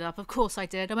 I looked it up. Of course I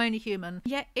did. I'm only human.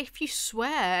 Yet if you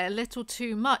swear a little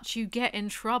too much, you get in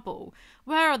trouble.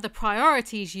 Where are the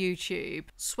priorities, YouTube?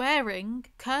 Swearing,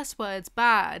 curse words,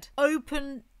 bad.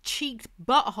 Open-cheeked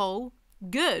butthole,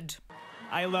 good.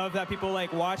 I love that people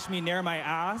watch me nair my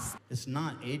ass. It's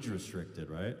not age restricted,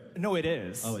 right? No, it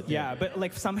is. Oh, it yeah, is.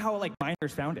 But somehow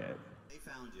minors found it.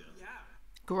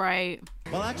 Great.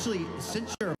 Well, actually,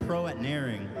 since you're a pro at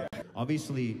naring,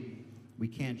 obviously we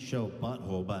can't show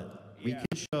butthole, but we can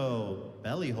show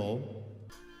belly hole.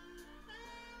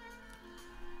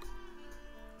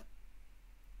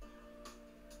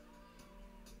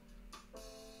 Can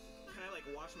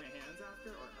I wash my hands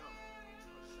after, or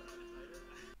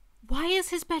Why is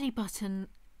his belly button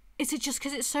Is it just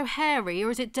because it's so hairy,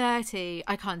 or is it dirty?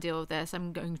 I can't deal with this.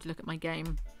 I'm going to look at my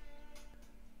game.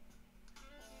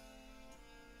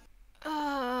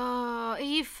 Oh,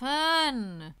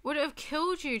 Ethan! Would it have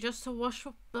killed you just to wash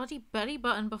your bloody belly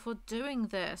button before doing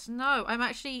this? No, I'm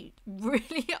actually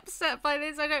really upset by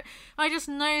this. I just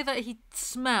know that he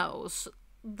smells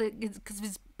because of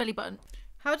his belly button.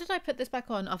 How did I put this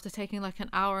back on after taking like an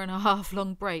hour and a half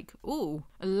long break? Ooh,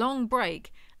 a long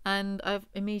break. And I've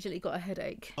immediately got a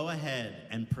headache. Go ahead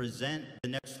and present the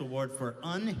next award for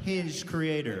Unhinged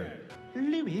Creator.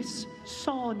 Lewis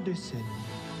Saunderson.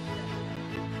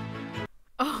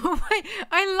 Oh my,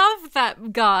 I love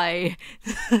that guy.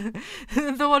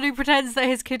 The one who pretends that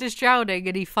his kid is drowning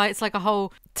and he fights like a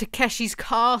whole Takeshi's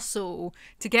Castle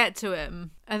to get to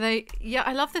him. And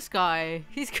I love this guy.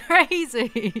 He's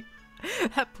crazy.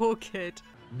 That poor kid.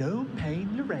 No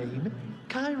Pain Lorraine,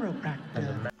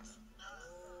 chiropractor.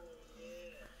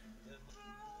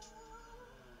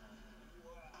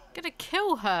 Gonna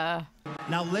kill her.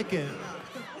 Now lick it.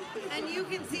 And you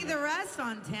can see the rest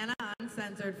on Tana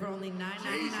Uncensored for only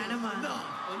 $9.99 a month.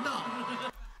 No.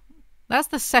 That's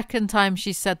the second time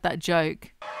she said that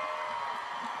joke.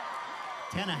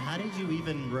 Tana, how did you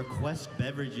even request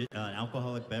beverage,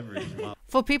 alcoholic beverage? Wow.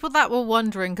 For people that were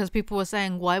wondering, because people were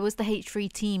saying, why was the H3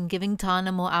 team giving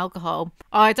Tana more alcohol?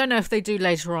 I don't know if they do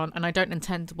later on, and I don't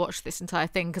intend to watch this entire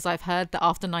thing, because I've heard that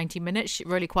after 90 minutes, she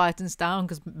really quietens down,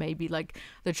 because maybe like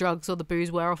the drugs or the booze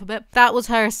wear off a bit. That was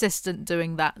her assistant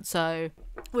doing that, so...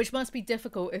 Which must be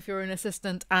difficult if you're an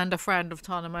assistant and a friend of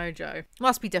Tana Mongeau.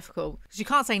 Must be difficult, because you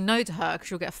can't say no to her,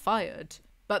 because you'll get fired.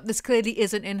 But this clearly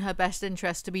isn't in her best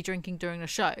interest to be drinking during the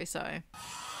show, so...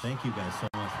 Thank you guys so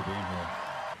much for being here.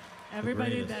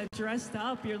 Everybody that dressed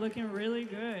up, you're looking really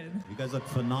good. You guys look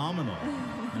phenomenal,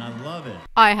 and I love it.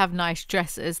 I have nice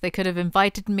dresses. They could have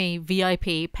invited me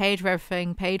VIP, paid for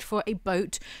everything, paid for a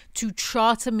boat to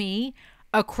charter me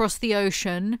across the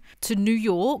ocean to New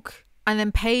York, and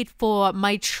then paid for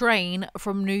my train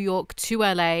from New York to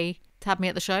LA to have me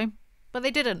at the show. But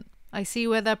they didn't. I see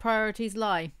where their priorities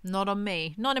lie. Not on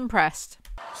me. Not impressed.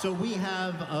 So we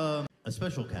have a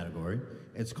special category.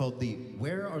 It's called the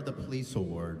Where Are the Police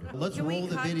Award. Let's roll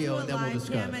the video and then we'll discuss.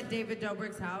 Can we cut to a live cam at David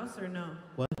Dobrik's house or no?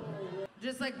 What?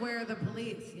 Just like where are the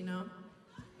police, you know?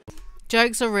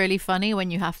 Jokes are really funny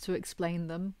when you have to explain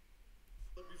them.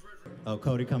 Oh,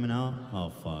 Cody coming out?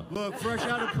 Oh, fuck. Look, fresh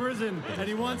out of prison, and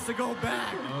he wants to go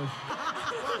back.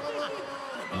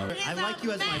 I like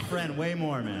you as my friend way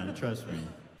more, man. Trust me.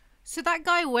 So that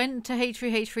guy went to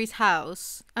H3H3's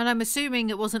house, and I'm assuming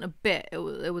it wasn't a bit, it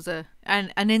was an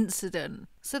incident.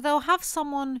 So they'll have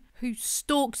someone who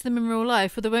stalks them in real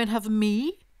life, but they won't have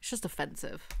me? It's just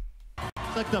offensive.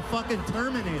 It's like the fucking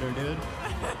Terminator, dude.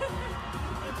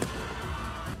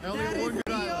 That is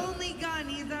the only gun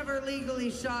he's ever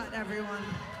legally shot, everyone.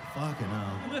 Fucking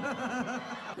hell.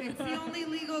 It's the only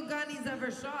legal gun he's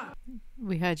ever shot.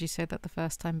 We heard you say that the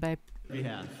first time, babe. We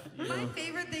have. My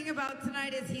favorite thing about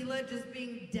tonight is Hila just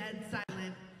being dead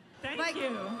silent. Thank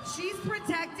you. She's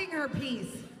protecting her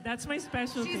peace. That's my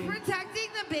specialty. She's protecting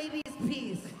the baby's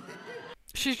peace.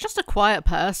 She's just a quiet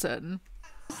person.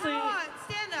 Come on,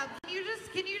 stand up.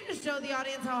 Can you just show the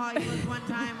audience how hot you look one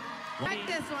time? Check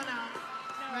this one out.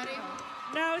 Ready?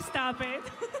 No, stop it.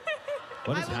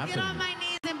 What is I will happening? get on my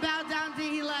knees and bow down to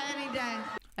Hila any day.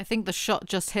 I think the shot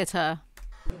just hit her.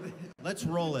 Let's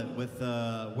roll it with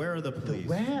Where Are the Police?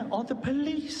 Where Are the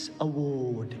Police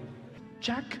Award?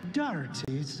 Jack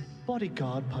Doherty's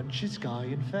bodyguard punches guy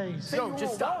in face. Yo,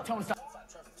 just stop. Tell him stop.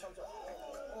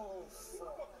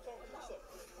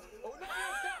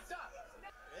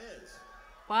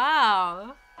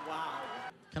 Wow.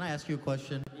 Can I ask you a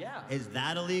question? Yeah. Is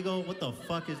that illegal? What the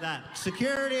fuck is that?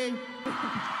 Security!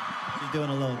 She's doing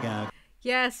a little gag.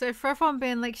 Yeah, so for everyone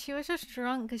being like, she was just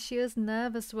drunk because she was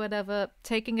nervous or whatever,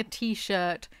 taking a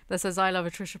t-shirt that says I love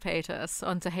Trisha Paytas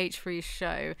onto H3's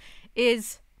show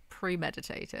is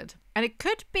premeditated. And it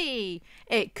could be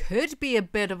a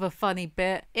bit of a funny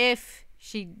bit if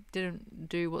she didn't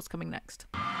do what's coming next.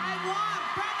 I want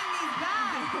frenemies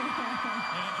back.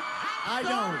 I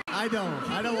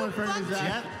don't want frenemies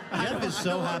back. Jeff is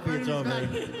so happy it's over.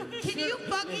 Can you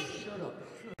fucking...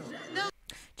 No.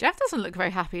 Jeff doesn't look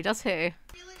very happy, does he?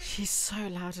 She's so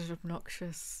loud and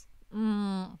obnoxious.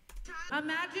 Imagine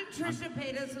Trisha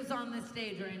Paytas was on this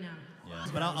stage right now. Yeah.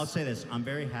 But I'll say this. I'm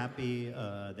very happy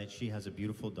that she has a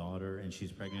beautiful daughter and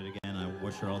she's pregnant again. I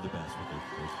wish her all the best with her.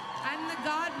 I'm the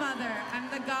godmother.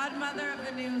 I'm the godmother of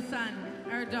the new son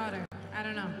or daughter. I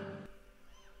don't know.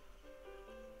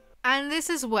 And this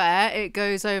is where it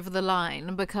goes over the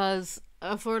line because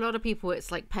for a lot of people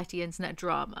it's like petty internet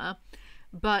drama.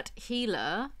 But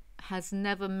Hila has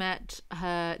never met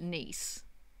her niece.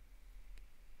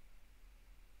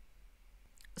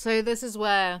 So this is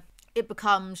where it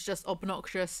becomes just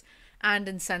obnoxious and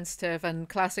insensitive and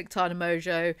classic Tana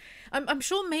Mongeau. I'm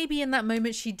sure maybe in that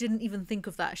moment she didn't even think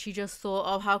of that. She just thought,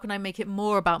 oh, how can I make it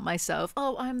more about myself?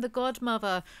 Oh, I'm the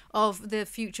godmother of the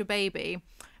future baby.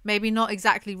 Maybe not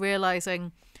exactly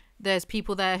realizing there's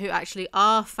people there who actually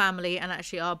are family and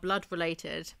actually are blood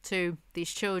related to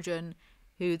these children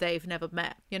who they've never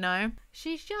met, you know?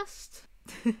 She's just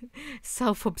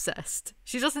self-obsessed.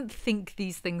 She doesn't think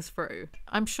these things through.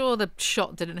 I'm sure the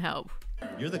shot didn't help.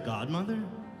 You're the godmother?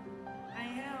 I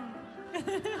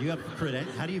am. You have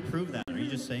credentials? How do you prove that? Are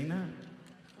you just saying that?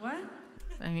 What?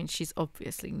 I mean, she's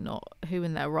obviously not. Who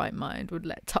in their right mind would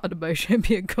let Tana Mongeau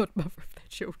be a godmother of their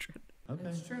children? Okay.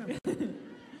 That's true.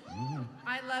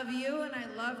 I love you and I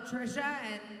love Trisha,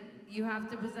 and you have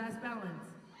to possess balance.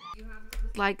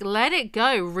 Like, let it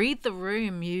go. Read the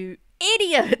room, you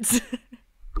idiot.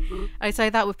 I say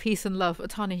that with peace and love.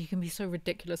 Tana, you can be so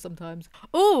ridiculous sometimes.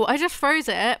 Oh, I just froze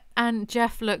it, and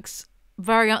Jeff looks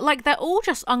very like they're all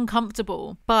just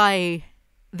uncomfortable by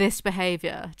this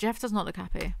behavior. Jeff does not look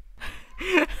happy.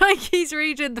 Like he's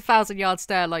reading the 1,000-yard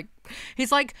stare. Like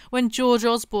he's like when George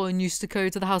Osborne used to go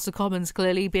to the House of Commons,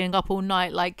 clearly being up all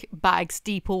night, like bags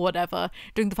deep or whatever,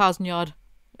 doing the 1,000-yard.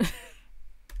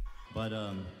 But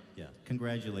yeah,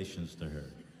 congratulations to her.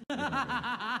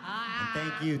 And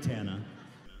thank you, Tana.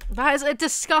 That is a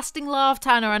disgusting laugh,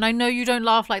 Tana, and I know you don't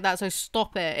laugh like that, so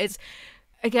stop it. It's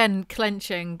again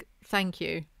clenching. Thank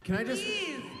you. Can I just?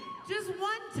 Please, just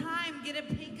one time, get a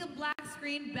pink and black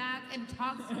screen back and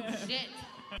talk some shit.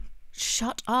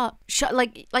 Shut up.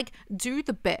 Like do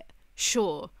the bit.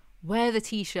 Sure. Wear the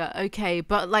t-shirt. Okay,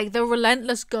 but like the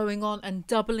relentless going on and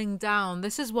doubling down.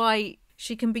 This is why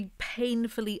she can be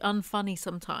painfully unfunny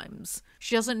sometimes.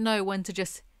 She doesn't know when to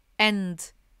just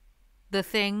end the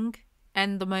thing,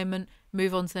 end the moment,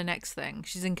 move on to the next thing.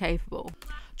 She's incapable.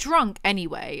 Drunk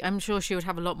anyway. I'm sure she would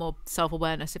have a lot more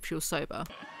self-awareness if she was sober.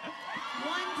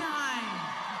 One time.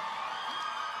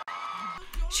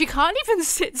 She can't even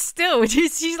sit still.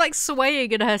 She's like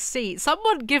swaying in her seat.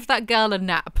 Someone give that girl a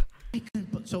nap.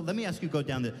 So let me ask you, go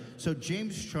down the... So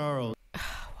James Charles...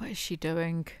 What is she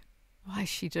doing? Why is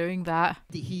she doing that?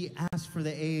 He asked for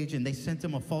the age and they sent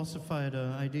him a falsified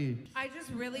ID. I just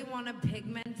really want a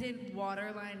pigmented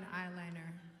waterline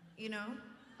eyeliner. You know?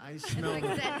 I smell it's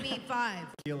like Set Me 5.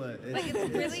 Like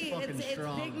it's really, it's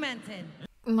pigmented.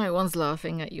 No one's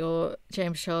laughing at your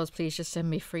James Charles. Please just send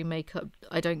me free makeup.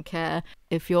 I don't care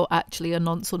if you're actually a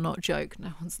nonce or not joke.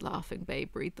 No one's laughing,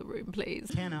 babe. Read the room, please.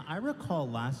 Tana, I recall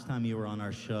last time you were on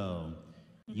our show,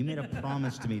 you made a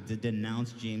promise to me to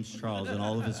denounce James Charles in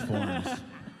all of his forms.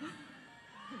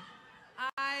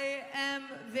 I am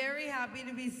very happy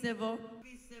to be civil.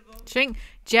 Do you think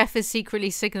Jeff is secretly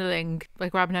signaling by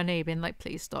grabbing her knee, being like,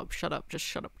 please stop, shut up, just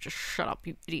shut up,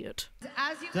 you idiot.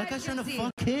 As you That guy's trying to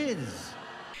fuck kids.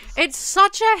 It's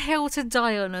such a hill to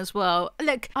die on as well.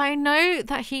 Look, I know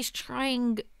that he's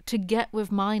trying to get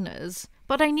with minors,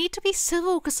 but I need to be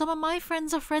civil because some of my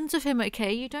friends are friends with him,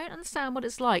 okay? You don't understand what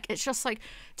it's like. It's just like,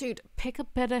 dude, pick a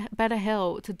better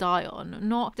hill to die on.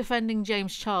 Not defending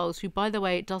James Charles, who, by the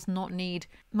way, does not need...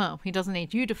 Well, he doesn't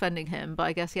need you defending him, but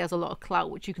I guess he has a lot of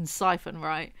clout, which you can siphon,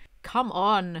 right? Come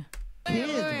on.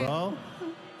 Kids, bro.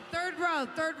 Third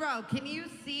row. Can you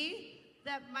see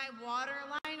that my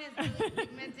waterline is really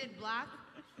pigmented black?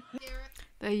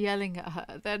 They're yelling at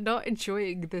her. They're not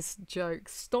enjoying this joke.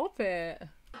 Stop it.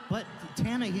 But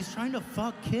Tana, he's trying to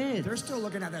fuck kids. They're still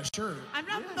looking at that shirt. I'm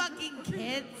not fucking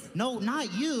kids. No,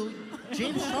 not you.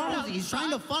 James Charles, he's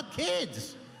trying to fuck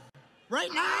kids. Right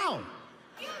now.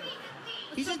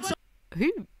 He's in so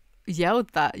Who yelled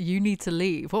that? You need to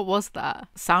leave. What was that?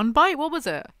 Soundbite? What was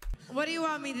it? What do you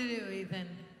want me to do, Ethan?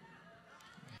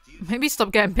 Maybe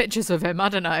stop getting pictures of him. I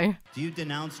don't know. Do you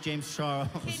denounce James Charles?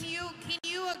 Can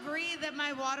you agree that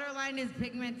my waterline is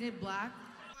pigmented black?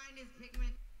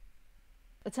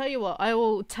 I tell you what, I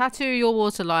will tattoo your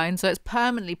waterline so it's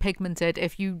permanently pigmented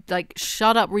if you like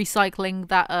shut up recycling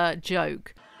that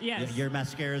joke. Yes. Your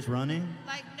mascara's running?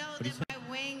 Like no,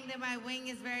 that my wing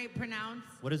is very pronounced.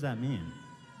 What does that mean?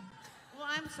 Well,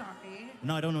 I'm sorry.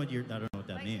 No, I don't know what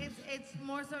that Like means. it's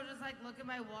more so just like look at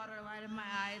my waterline in my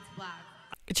eye, it's black.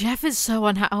 Jeff is so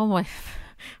unhappy. Oh my, I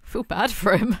feel bad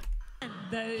for him.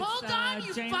 Hold on,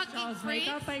 you James fucking Charles freak.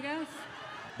 makeup, I guess.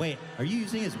 Wait, are you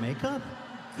using his makeup?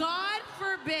 God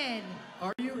forbid.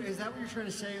 Are you? Is that what you're trying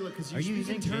to say? Look, because Are you you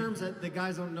speak in using terms that the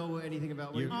guys don't know anything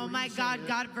about. Oh my God,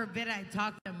 God forbid I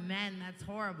talk to men. That's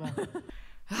horrible.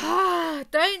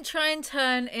 Don't try and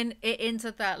turn it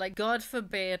into that. Like, God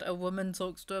forbid a woman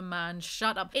talks to a man.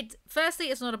 Shut up. Firstly,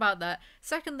 it's not about that.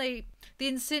 Secondly,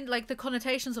 the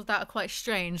connotations of that are quite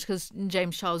strange because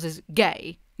James Charles is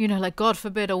gay. You know, like, God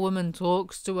forbid a woman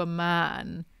talks to a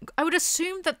man. I would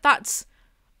assume that that's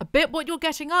a bit what you're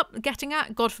getting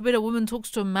at. God forbid a woman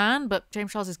talks to a man, but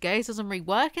James Charles is gay, so it doesn't really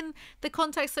work in the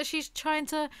context that she's trying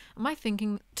to... Am I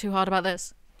thinking too hard about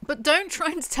this? But don't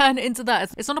try and turn it into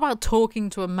that. It's not about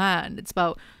talking to a man. It's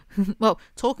about, well,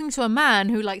 talking to a man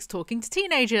who likes talking to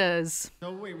teenagers.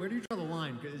 No, wait, where do you draw the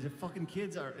line? Is it fucking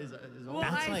kids? Well,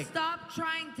 I stopped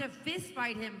trying to fist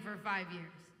fight him for 5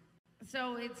 years.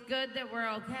 So it's good that we're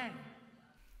okay.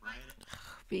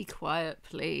 Be quiet,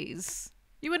 please.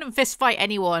 You wouldn't fist fight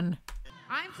anyone.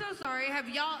 I'm so sorry. Have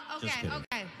y'all...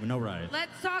 Okay. No riots.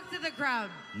 Let's talk to the crowd.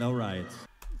 No riots.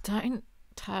 Don't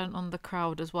turn on the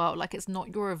crowd as well. Like, it's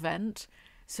not your event,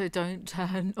 so don't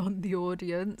turn on the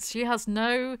audience. She has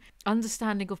no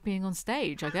understanding of being on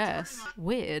stage, I guess.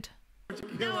 Weird.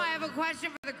 No, I have a question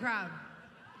for the crowd.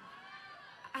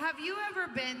 Have you ever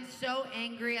been so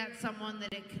angry at someone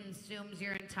that it consumes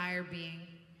your entire being?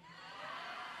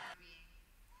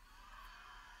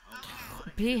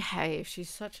 Behave. She's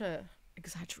such a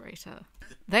exaggerator.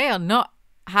 They are not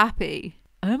happy.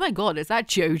 Oh my god, is that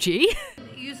Joji?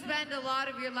 You spend a lot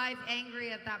of your life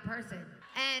angry at that person.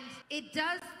 And it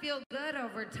does feel good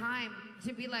over time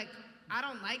to be like, I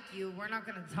don't like you, we're not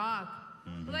gonna talk.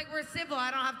 But like, we're civil,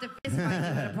 I don't have to fist fight you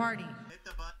at a party.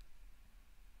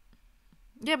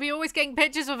 Yeah, but you're always getting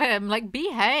pictures of him. Like,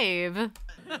 behave.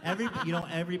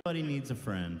 Everybody needs a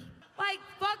friend. Like,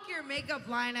 fuck your makeup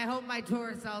line, I hope my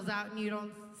tour sells out and you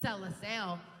don't sell a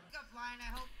sale.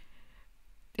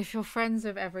 If you're friends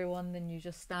with everyone, then you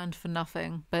just stand for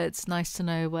nothing. But it's nice to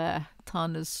know where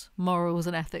Tana's morals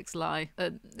and ethics lie.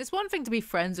 It's one thing to be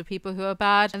friends with people who are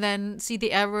bad and then see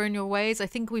the error in your ways. I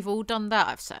think we've all done that.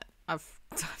 I've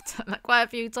done that quite a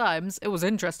few times. It was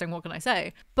interesting, what can I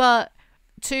say? But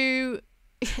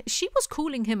she was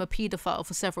calling him a paedophile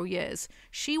for several years.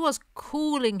 She was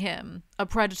calling him a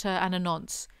predator and a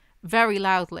nonce very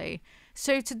loudly.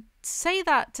 So to say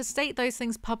that, to state those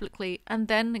things publicly and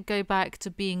then go back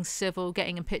to being civil,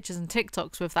 getting in pictures and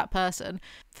TikToks with that person.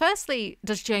 Firstly,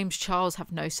 does James Charles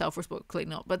have no self-respect? Clearly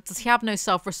not. But does he have no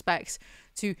self-respect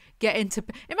to get into...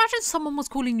 Imagine someone was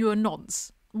calling you a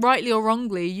nonce. Rightly or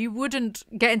wrongly, you wouldn't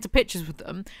get into pictures with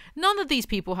them. None of these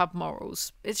people have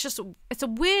morals. It's a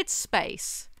weird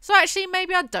space. So actually,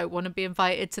 maybe I don't want to be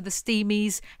invited to the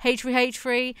Steamies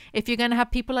H3H3 if you're going to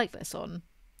have people like this on.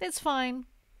 It's fine.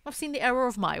 I've seen the error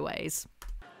of my ways.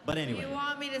 But anyway. You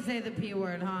want me to say the P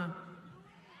word, huh?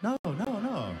 No.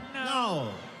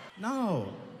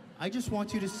 I just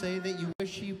want you to say that you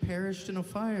wish you perished in a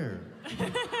fire.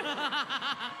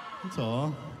 That's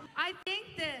all. I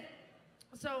think that,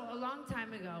 so a long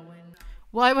time ago when...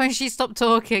 Why won't she stop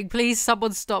talking? Please,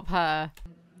 someone stop her.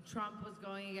 Trump was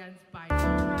going against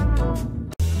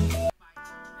Biden.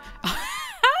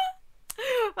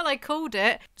 Well, I called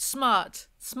it. Smart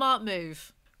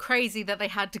move. Crazy that they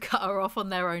had to cut her off on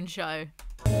their own show.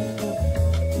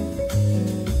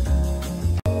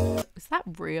 Is that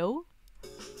real?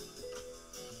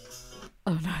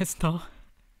 Oh no, it's not.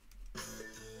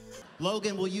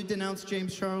 Logan, will you denounce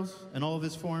James Charles and all of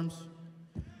his forms?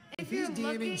 If he's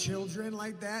DMing children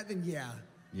like that, then yeah.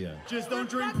 Yeah. Just don't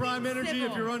drink Prime Energy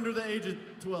if you're under the age of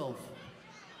 12.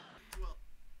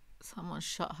 Someone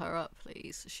shut her up,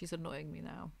 please. She's annoying me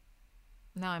now.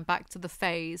 Now I'm back to the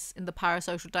phase in the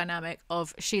parasocial dynamic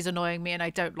of she's annoying me and I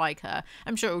don't like her.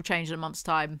 I'm sure it will change in a month's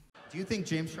time. Do you think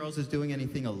James Charles is doing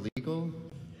anything illegal?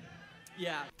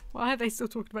 Yeah. Why are they still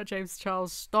talking about James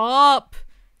Charles? Stop!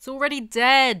 It's already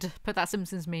dead. Put that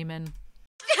Simpsons meme in.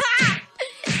 Stop!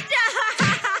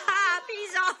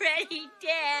 He's already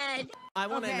dead. I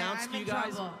want to announce to you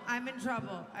guys. I'm in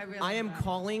trouble. I am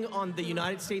calling on the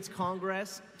United States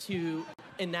Congress to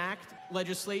enact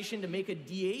legislation to make a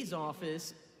DA's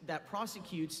office that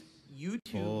prosecutes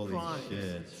YouTube crimes.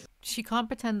 Shit. She can't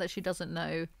pretend that she doesn't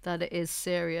know that it is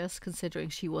serious, considering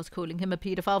she was calling him a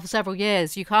paedophile for several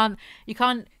years. You can't,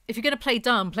 if you're going to play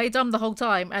dumb the whole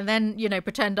time and then,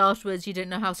 pretend afterwards you didn't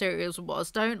know how serious it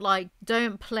was.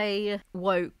 Don't play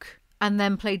woke and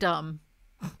then play dumb.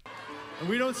 And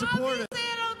we don't support it.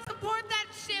 I don't support that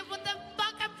shit. What the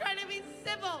fuck? I'm trying to be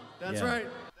civil. That's right.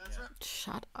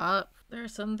 Shut up. There are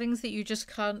some things that you just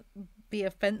can't be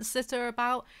a fence sitter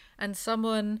about, and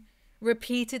someone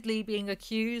repeatedly being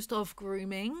accused of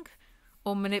grooming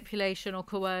or manipulation or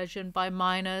coercion by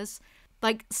minors,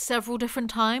 like several different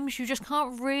times, you just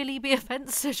can't really be a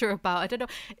fence sitter about. I don't know.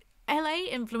 LA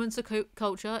influencer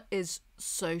culture is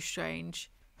so strange.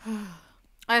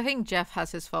 I think Jeff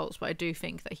has his faults, but I do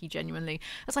think that he genuinely,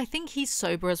 as I think he's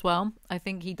sober as well. I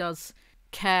think he does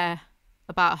care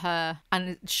about her and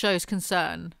it shows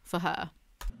concern for her.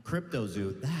 Crypto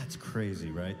Zoo, that's crazy,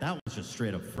 right? That was just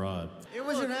straight up fraud. It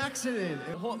was an accident.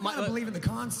 You gotta believe in the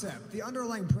concept. The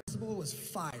underlying principle was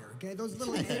fire, okay? Those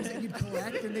little eggs that you'd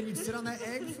collect and then you'd sit on that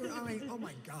egg for, I mean, oh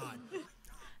my God.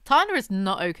 Tana is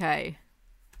not okay.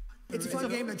 It's a fun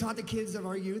game that taught the kids of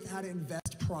our youth how to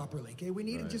invest properly, okay? We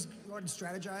need to just go ahead and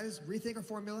strategize, rethink our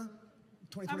formula.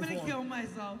 2024. I'm gonna kill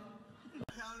myself.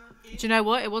 Do you know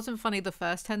what? It wasn't funny the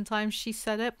first 10 times she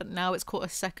said it, but now it's caught a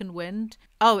second wind.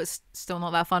 Oh, it's still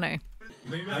not that funny.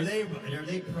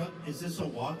 Is this a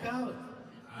walkout?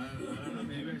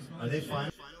 Are they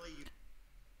fine?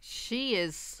 She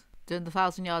is doing the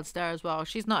 1,000-yard stare as well.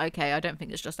 She's not okay. I don't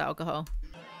think it's just alcohol.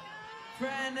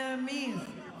 Frenemies.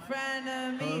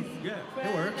 Frenemies. Yeah,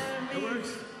 it works. It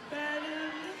works.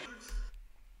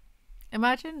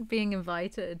 Imagine being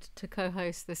invited to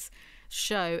co-host this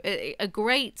show. A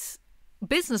great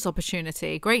business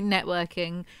opportunity, great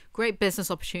networking, great business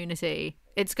opportunity.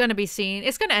 It's going to be seen,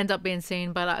 it's going to end up being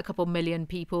seen by like a couple million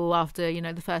people after, you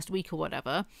know, the first week or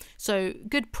whatever. So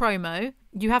good promo.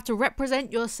 You have to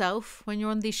represent yourself when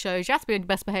you're on these shows. You have to be on your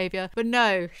best behavior. But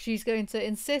no, she's going to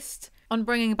insist on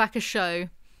bringing back a show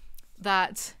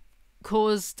that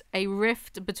caused a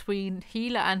rift between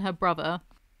Gila and her brother.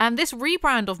 And this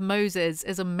rebrand of Moses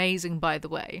is amazing, by the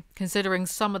way, considering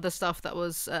some of the stuff that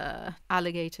was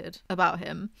alleged about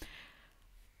him.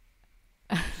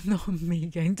 Not me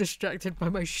getting distracted by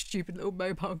my stupid little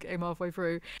mobile game halfway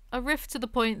through. A rift to the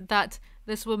point that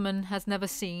this woman has never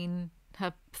seen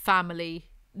her family,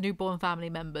 newborn family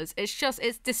members.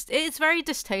 It's very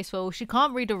distasteful. She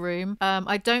can't read a room.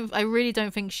 I really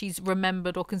don't think she's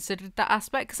remembered or considered that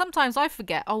aspect. 'Cause sometimes I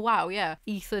forget. Oh wow, yeah.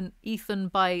 Ethan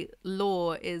by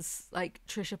law is like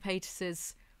Trisha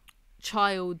Paytas's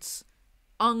child's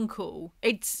uncle.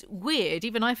 It's weird.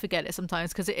 Even I forget it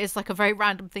sometimes because it is like a very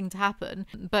random thing to happen.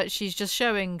 But she's just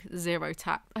showing zero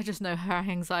tact. I just know her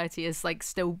anxiety is like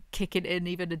still kicking in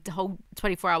even a whole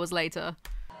 24 hours later.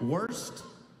 Worst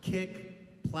kick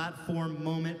platform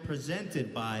moment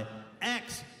presented by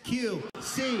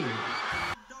XQC.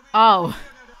 Oh,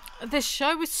 this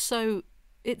show is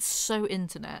it's so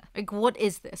internet. Like, what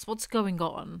is this? What's going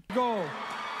on? Go.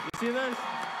 You see this?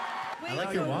 Wait, I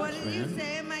like your watch, what did you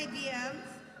say in my DMs?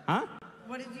 Huh?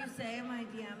 What did you say in my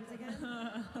DMs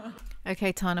again?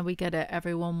 Okay, Tana, we get it.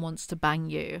 Everyone wants to bang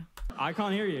you. I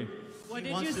can't hear you. What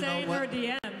did you say in her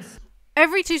DMs?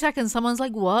 Every 2 seconds, someone's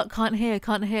like, what? Can't hear,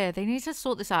 can't hear. They need to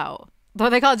sort this out. Though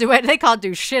they can't do it. They can't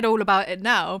do shit all about it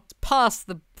now. It's past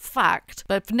the fact.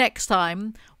 But for next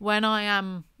time, when I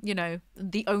am, you know,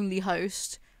 the only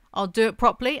host, I'll do it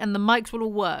properly and the mics will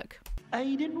all work.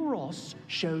 Aiden Ross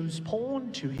shows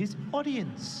porn to his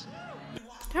audience.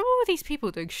 Who are all these people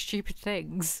doing stupid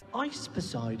things? Ice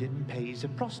Poseidon pays a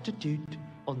prostitute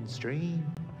on stream.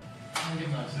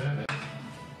 I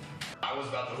was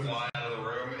about to fly out of the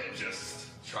room and just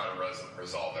try to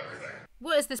resolve everything.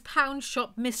 What is this pound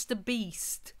shop Mr.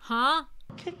 Beast? Huh?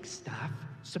 Kickstaff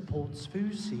supports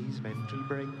Fusi's mental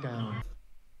breakdown.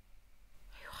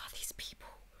 Who are these people?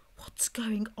 What's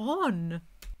going on?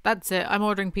 That's it. I'm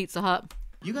ordering Pizza Hut.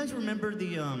 You guys remember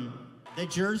the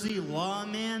Jersey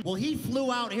Lawman? Well, he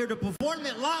flew out here to perform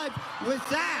it live with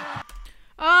that.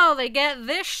 Oh, they get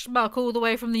this schmuck all the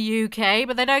way from the UK,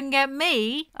 but they don't get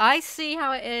me. I see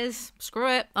how it is.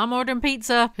 Screw it. I'm ordering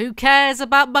pizza. Who cares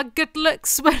about my good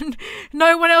looks when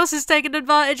no one else is taking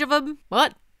advantage of them?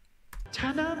 What?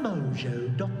 Tana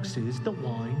Mongeau doxes the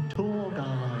wine tour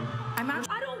guide. I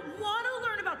don't want to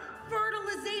learn about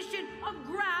fertilization of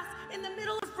grass in the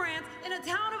middle of France in a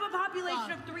town of a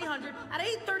population of 300 at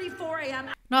 8:34 a.m.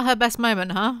 Not her best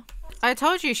moment, huh? I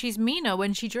told you she's meaner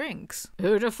when she drinks.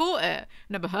 Who'd have thought it?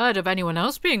 Never heard of anyone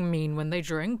else being mean when they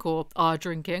drink or are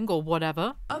drinking or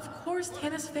whatever. Of course,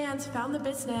 Tana's fans found the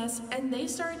business and they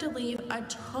started to leave a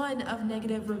ton of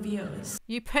negative reviews.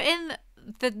 You put in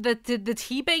the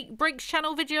Tea Breaks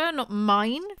channel video, not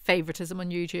mine. Favoritism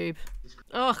on YouTube.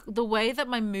 Ugh, the way that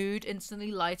my mood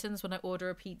instantly lightens when I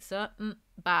order a pizza.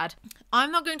 Bad.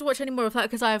 I'm not going to watch any more of that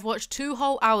because I have watched 2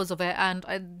 whole hours of it and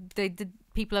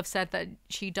people have said that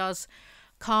she does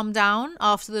calm down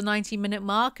after the 90-minute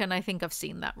mark, and I think I've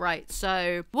seen that right.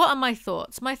 So what are my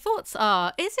thoughts? My thoughts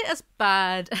are, is it as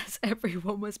bad as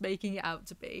everyone was making it out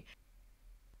to be?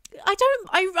 I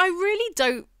really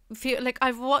don't feel like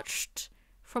I've watched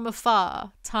from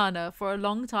afar Tana for a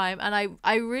long time, and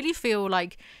I really feel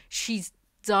like she's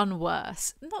done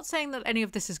worse. I'm not saying that any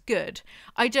of this is good.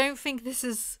 I don't think this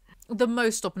is the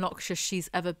most obnoxious she's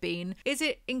ever been. Is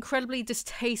it incredibly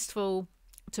distasteful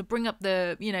to bring up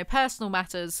the, personal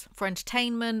matters for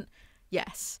entertainment,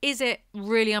 yes. Is it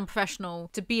really unprofessional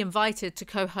to be invited to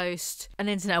co-host an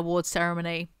internet awards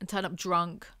ceremony and turn up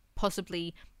drunk,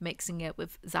 possibly mixing it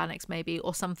with Xanax maybe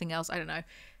or something else? I don't know.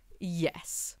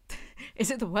 Yes.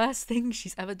 Is it the worst thing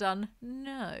she's ever done?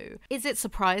 No. Is it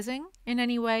surprising in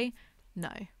any way?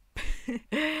 No.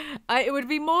 It would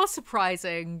be more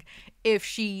surprising if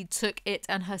she took it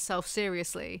and herself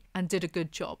seriously and did a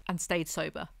good job and stayed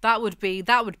sober. That would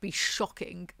be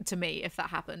shocking to me if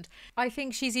that happened. I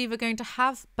think she's either going to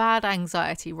have bad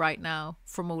anxiety right now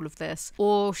from all of this,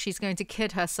 or she's going to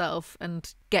kid herself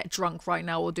and get drunk right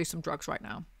now or do some drugs right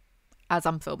now as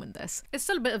I'm filming this. It's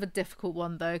still a bit of a difficult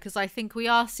one though, because I think we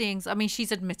are seeing,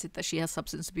 she's admitted that she has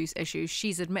substance abuse issues.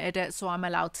 She's admitted it, so I'm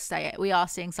allowed to say it. We are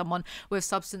seeing someone with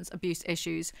substance abuse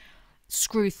issues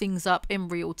screw things up in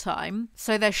real time.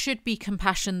 So there should be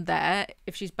compassion there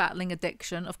if she's battling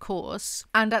addiction, of course.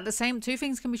 And at the same, two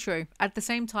things can be true. At the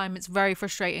same time, it's very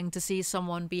frustrating to see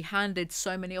someone be handed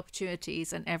so many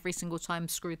opportunities and every single time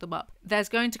screw them up. There's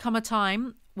going to come a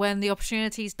time when the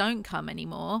opportunities don't come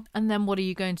anymore, and then what are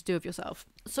you going to do with yourself?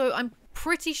 So I'm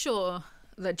pretty sure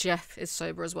that Jeff is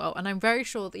sober as well, and I'm very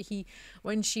sure that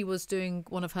when she was doing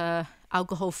one of her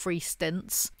alcohol-free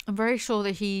stints, I'm very sure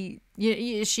that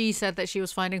she said that she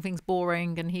was finding things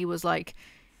boring, and he was like,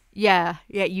 yeah,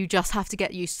 you just have to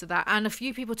get used to that. And a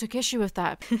few people took issue with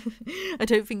that. I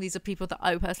don't think these are people that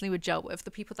I personally would gel with.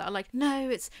 The people that are like, no,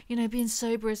 it's, being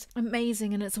sober is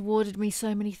amazing and it's awarded me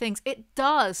so many things. It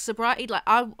does. Sobriety, like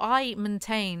I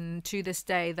maintain to this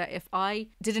day that if I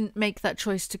didn't make that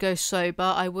choice to go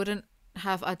sober,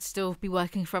 I'd still be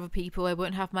working for other people. I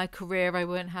wouldn't have my career. I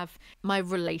wouldn't have my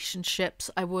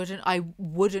relationships. I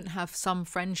wouldn't have some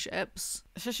friendships.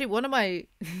 Especially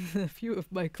a few of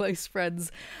my close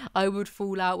friends, I would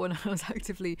fall out when I was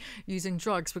actively using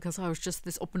drugs because I was just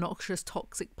this obnoxious,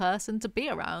 toxic person to be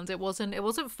around. It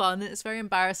wasn't fun. It's very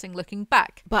embarrassing looking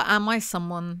back. But am I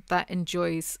someone that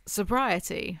enjoys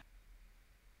sobriety?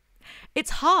 It's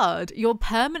hard. You're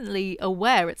permanently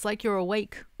aware. It's like you're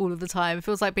awake all of the time. It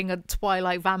feels like being a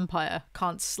Twilight vampire.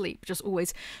 Can't sleep. Just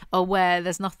always aware.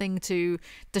 There's nothing to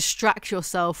distract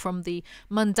yourself from the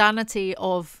mundanity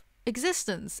of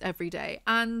existence every day.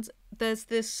 And there's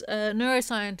this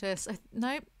neuroscientist.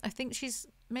 I think she's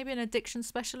maybe an addiction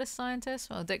specialist scientist.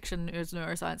 Well, addiction is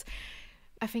neuroscience.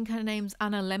 I think her name's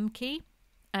Anna Lemke.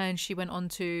 And she went on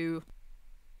to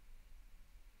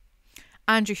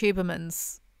Andrew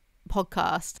Huberman's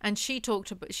podcast, and she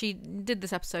did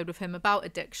this episode with him about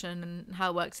addiction and how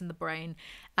it works in the brain.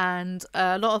 And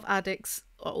a lot of addicts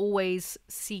are always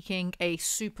seeking a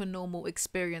super normal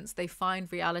experience. They find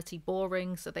reality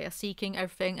boring, so they are seeking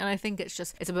everything. And I think it's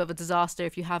a bit of a disaster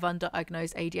if you have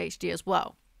undiagnosed ADHD as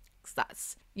well.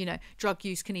 That's, drug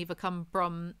use can either come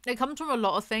from a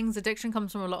lot of things. Addiction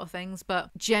comes from a lot of things,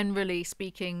 but generally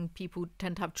speaking, people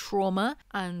tend to have trauma,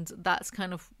 and that's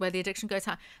kind of where the addiction goes.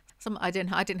 I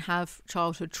didn't have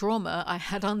childhood trauma. I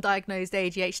had undiagnosed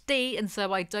ADHD, and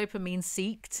so I dopamine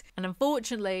seeked, and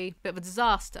unfortunately, a bit of a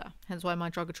disaster. Hence why my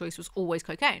drug of choice was always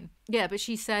cocaine. Yeah, but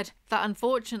she said that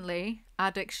unfortunately,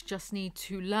 addicts just need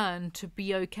to learn to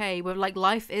be okay with,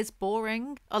 life is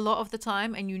boring a lot of the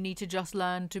time, and you need to just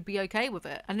learn to be okay with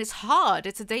it. And it's hard.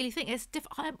 It's a daily thing.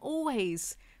 I'm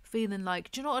always feeling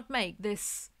like, do you know what would make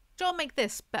this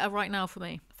better right now for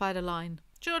me if I had a line?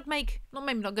 Do you know what would make,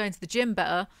 maybe not going to the gym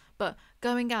better, but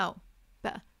going out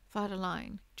better if I had a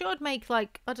line? Do you know what would make,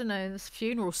 I don't know, this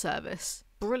funeral service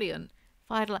brilliant if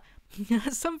I had a line?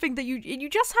 Something that you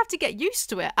just have to get used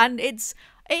to it. And it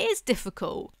is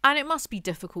difficult, and it must be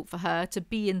difficult for her to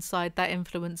be inside that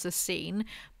influencer scene,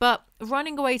 but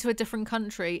running away to a different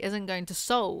country isn't going to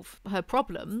solve her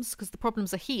problems, because the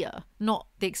problems are here, not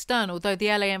the external. Though the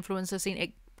LA influencer scene,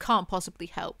 it can't possibly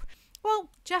help.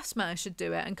 Well, Jeff's managed to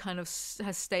do it and kind of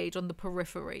has stayed on the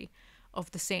periphery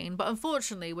of the scene. But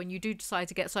unfortunately, when you do decide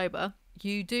to get sober,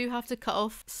 you do have to cut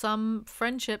off some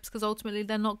friendships, because ultimately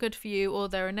they're not good for you, or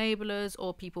they're enablers,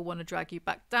 or people want to drag you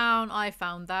back down. I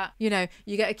found that, you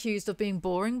get accused of being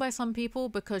boring by some people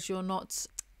because you're not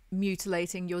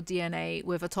mutilating your DNA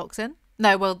with a toxin.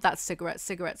 No, well, that's cigarettes.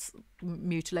 Cigarettes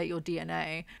mutilate your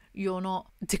DNA. You're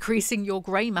not decreasing your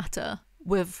grey matter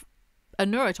with a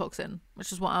neurotoxin,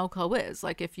 which is what alcohol is.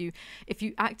 If you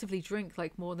actively drink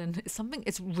more than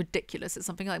it's ridiculous. It's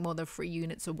something like more than 3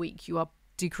 units a week. You are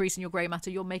decreasing your grey matter.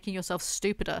 You're making yourself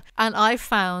stupider. And I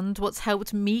found what's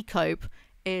helped me cope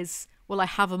is, I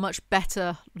have a much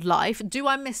better life. Do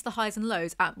I miss the highs and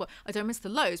lows? I don't miss the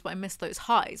lows, but I miss those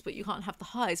highs. But you can't have the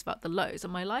highs without the lows.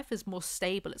 And my life is more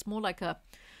stable. It's more like a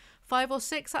 5 or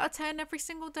 6 out of 10 every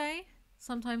single day.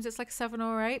 Sometimes it's like a 7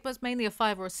 or 8, but it's mainly a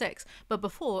 5 or a 6. But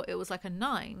before it was like a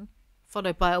 9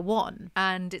 followed by a 1,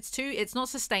 and it's not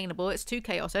sustainable, it's too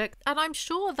chaotic. And I'm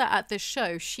sure that at this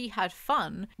show she had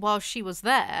fun while she was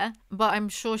there, but I'm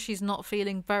sure she's not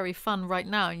feeling very fun right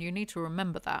now, and you need to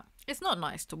remember that. It's not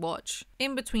nice to watch.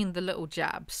 In between the little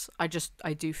jabs, I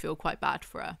do feel quite bad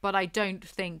for her, but I don't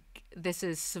think this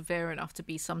is severe enough to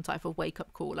be some type of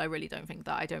wake-up call. I really don't think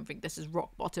that. I don't think this is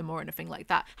rock bottom or anything like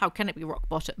that. How can it be rock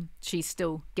bottom? She's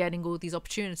still getting all these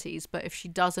opportunities, but if she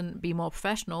doesn't be more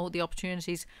professional, the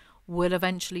opportunities will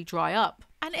eventually dry up.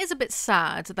 And it is a bit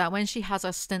sad that when she has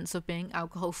her stints of being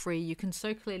alcohol free, you can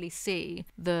so clearly see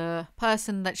the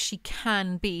person that she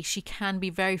can be. She can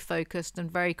be very focused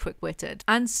and very quick-witted,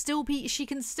 and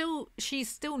she's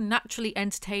still naturally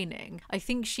entertaining. I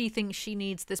think she thinks she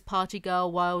needs this party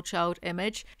girl, wild child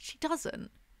image. She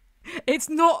doesn't. It's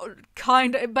not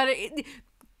kind of, but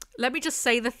let me just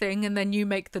say the thing and then you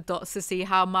make the dots to see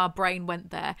how my brain went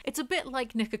there. It's a bit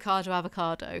like Nikocado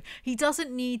Avocado. He doesn't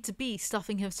need to be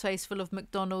stuffing his face full of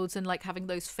McDonald's and like having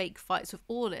those fake fights with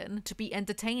Orlin to be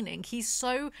entertaining. He's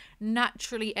so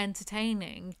naturally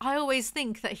entertaining. I always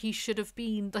think that he should have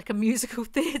been like a musical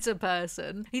theatre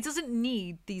person. He doesn't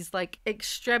need these like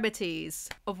extremities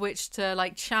of which to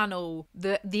like channel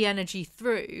the energy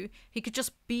through. He could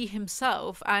just be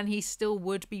himself and he still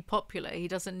would be popular. He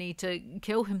doesn't need to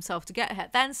kill himself to get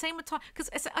ahead. Then same with time,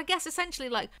 because I guess essentially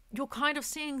like you're kind of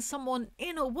seeing someone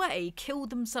in a way kill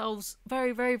themselves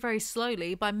very, very, very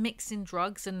slowly by mixing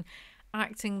drugs and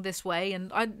acting this way. And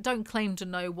I don't claim to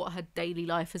know what her daily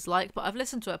life is like, but I've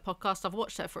listened to her podcast, I've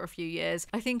watched her for a few years.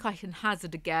 I think I can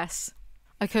hazard a guess.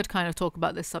 I could kind of talk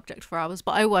about this subject for hours,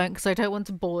 but I won't because I don't want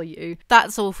to bore you.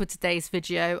 That's all for today's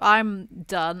video. I'm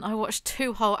done. I watched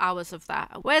 2 whole hours of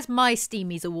that. Where's my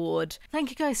Steamies award?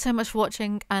 Thank you guys so much for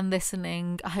watching and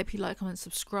listening. I hope you like, comment,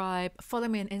 subscribe. Follow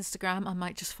me on Instagram. I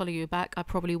might just follow you back. I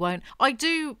probably won't. I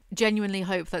do genuinely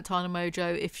hope that Tana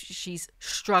Mongeau, if she's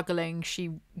struggling, she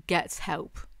gets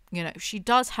help. You know, she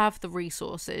does have the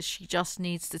resources. She just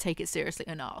needs to take it seriously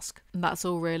and ask. And that's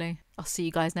all really. I'll see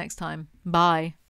you guys next time. Bye.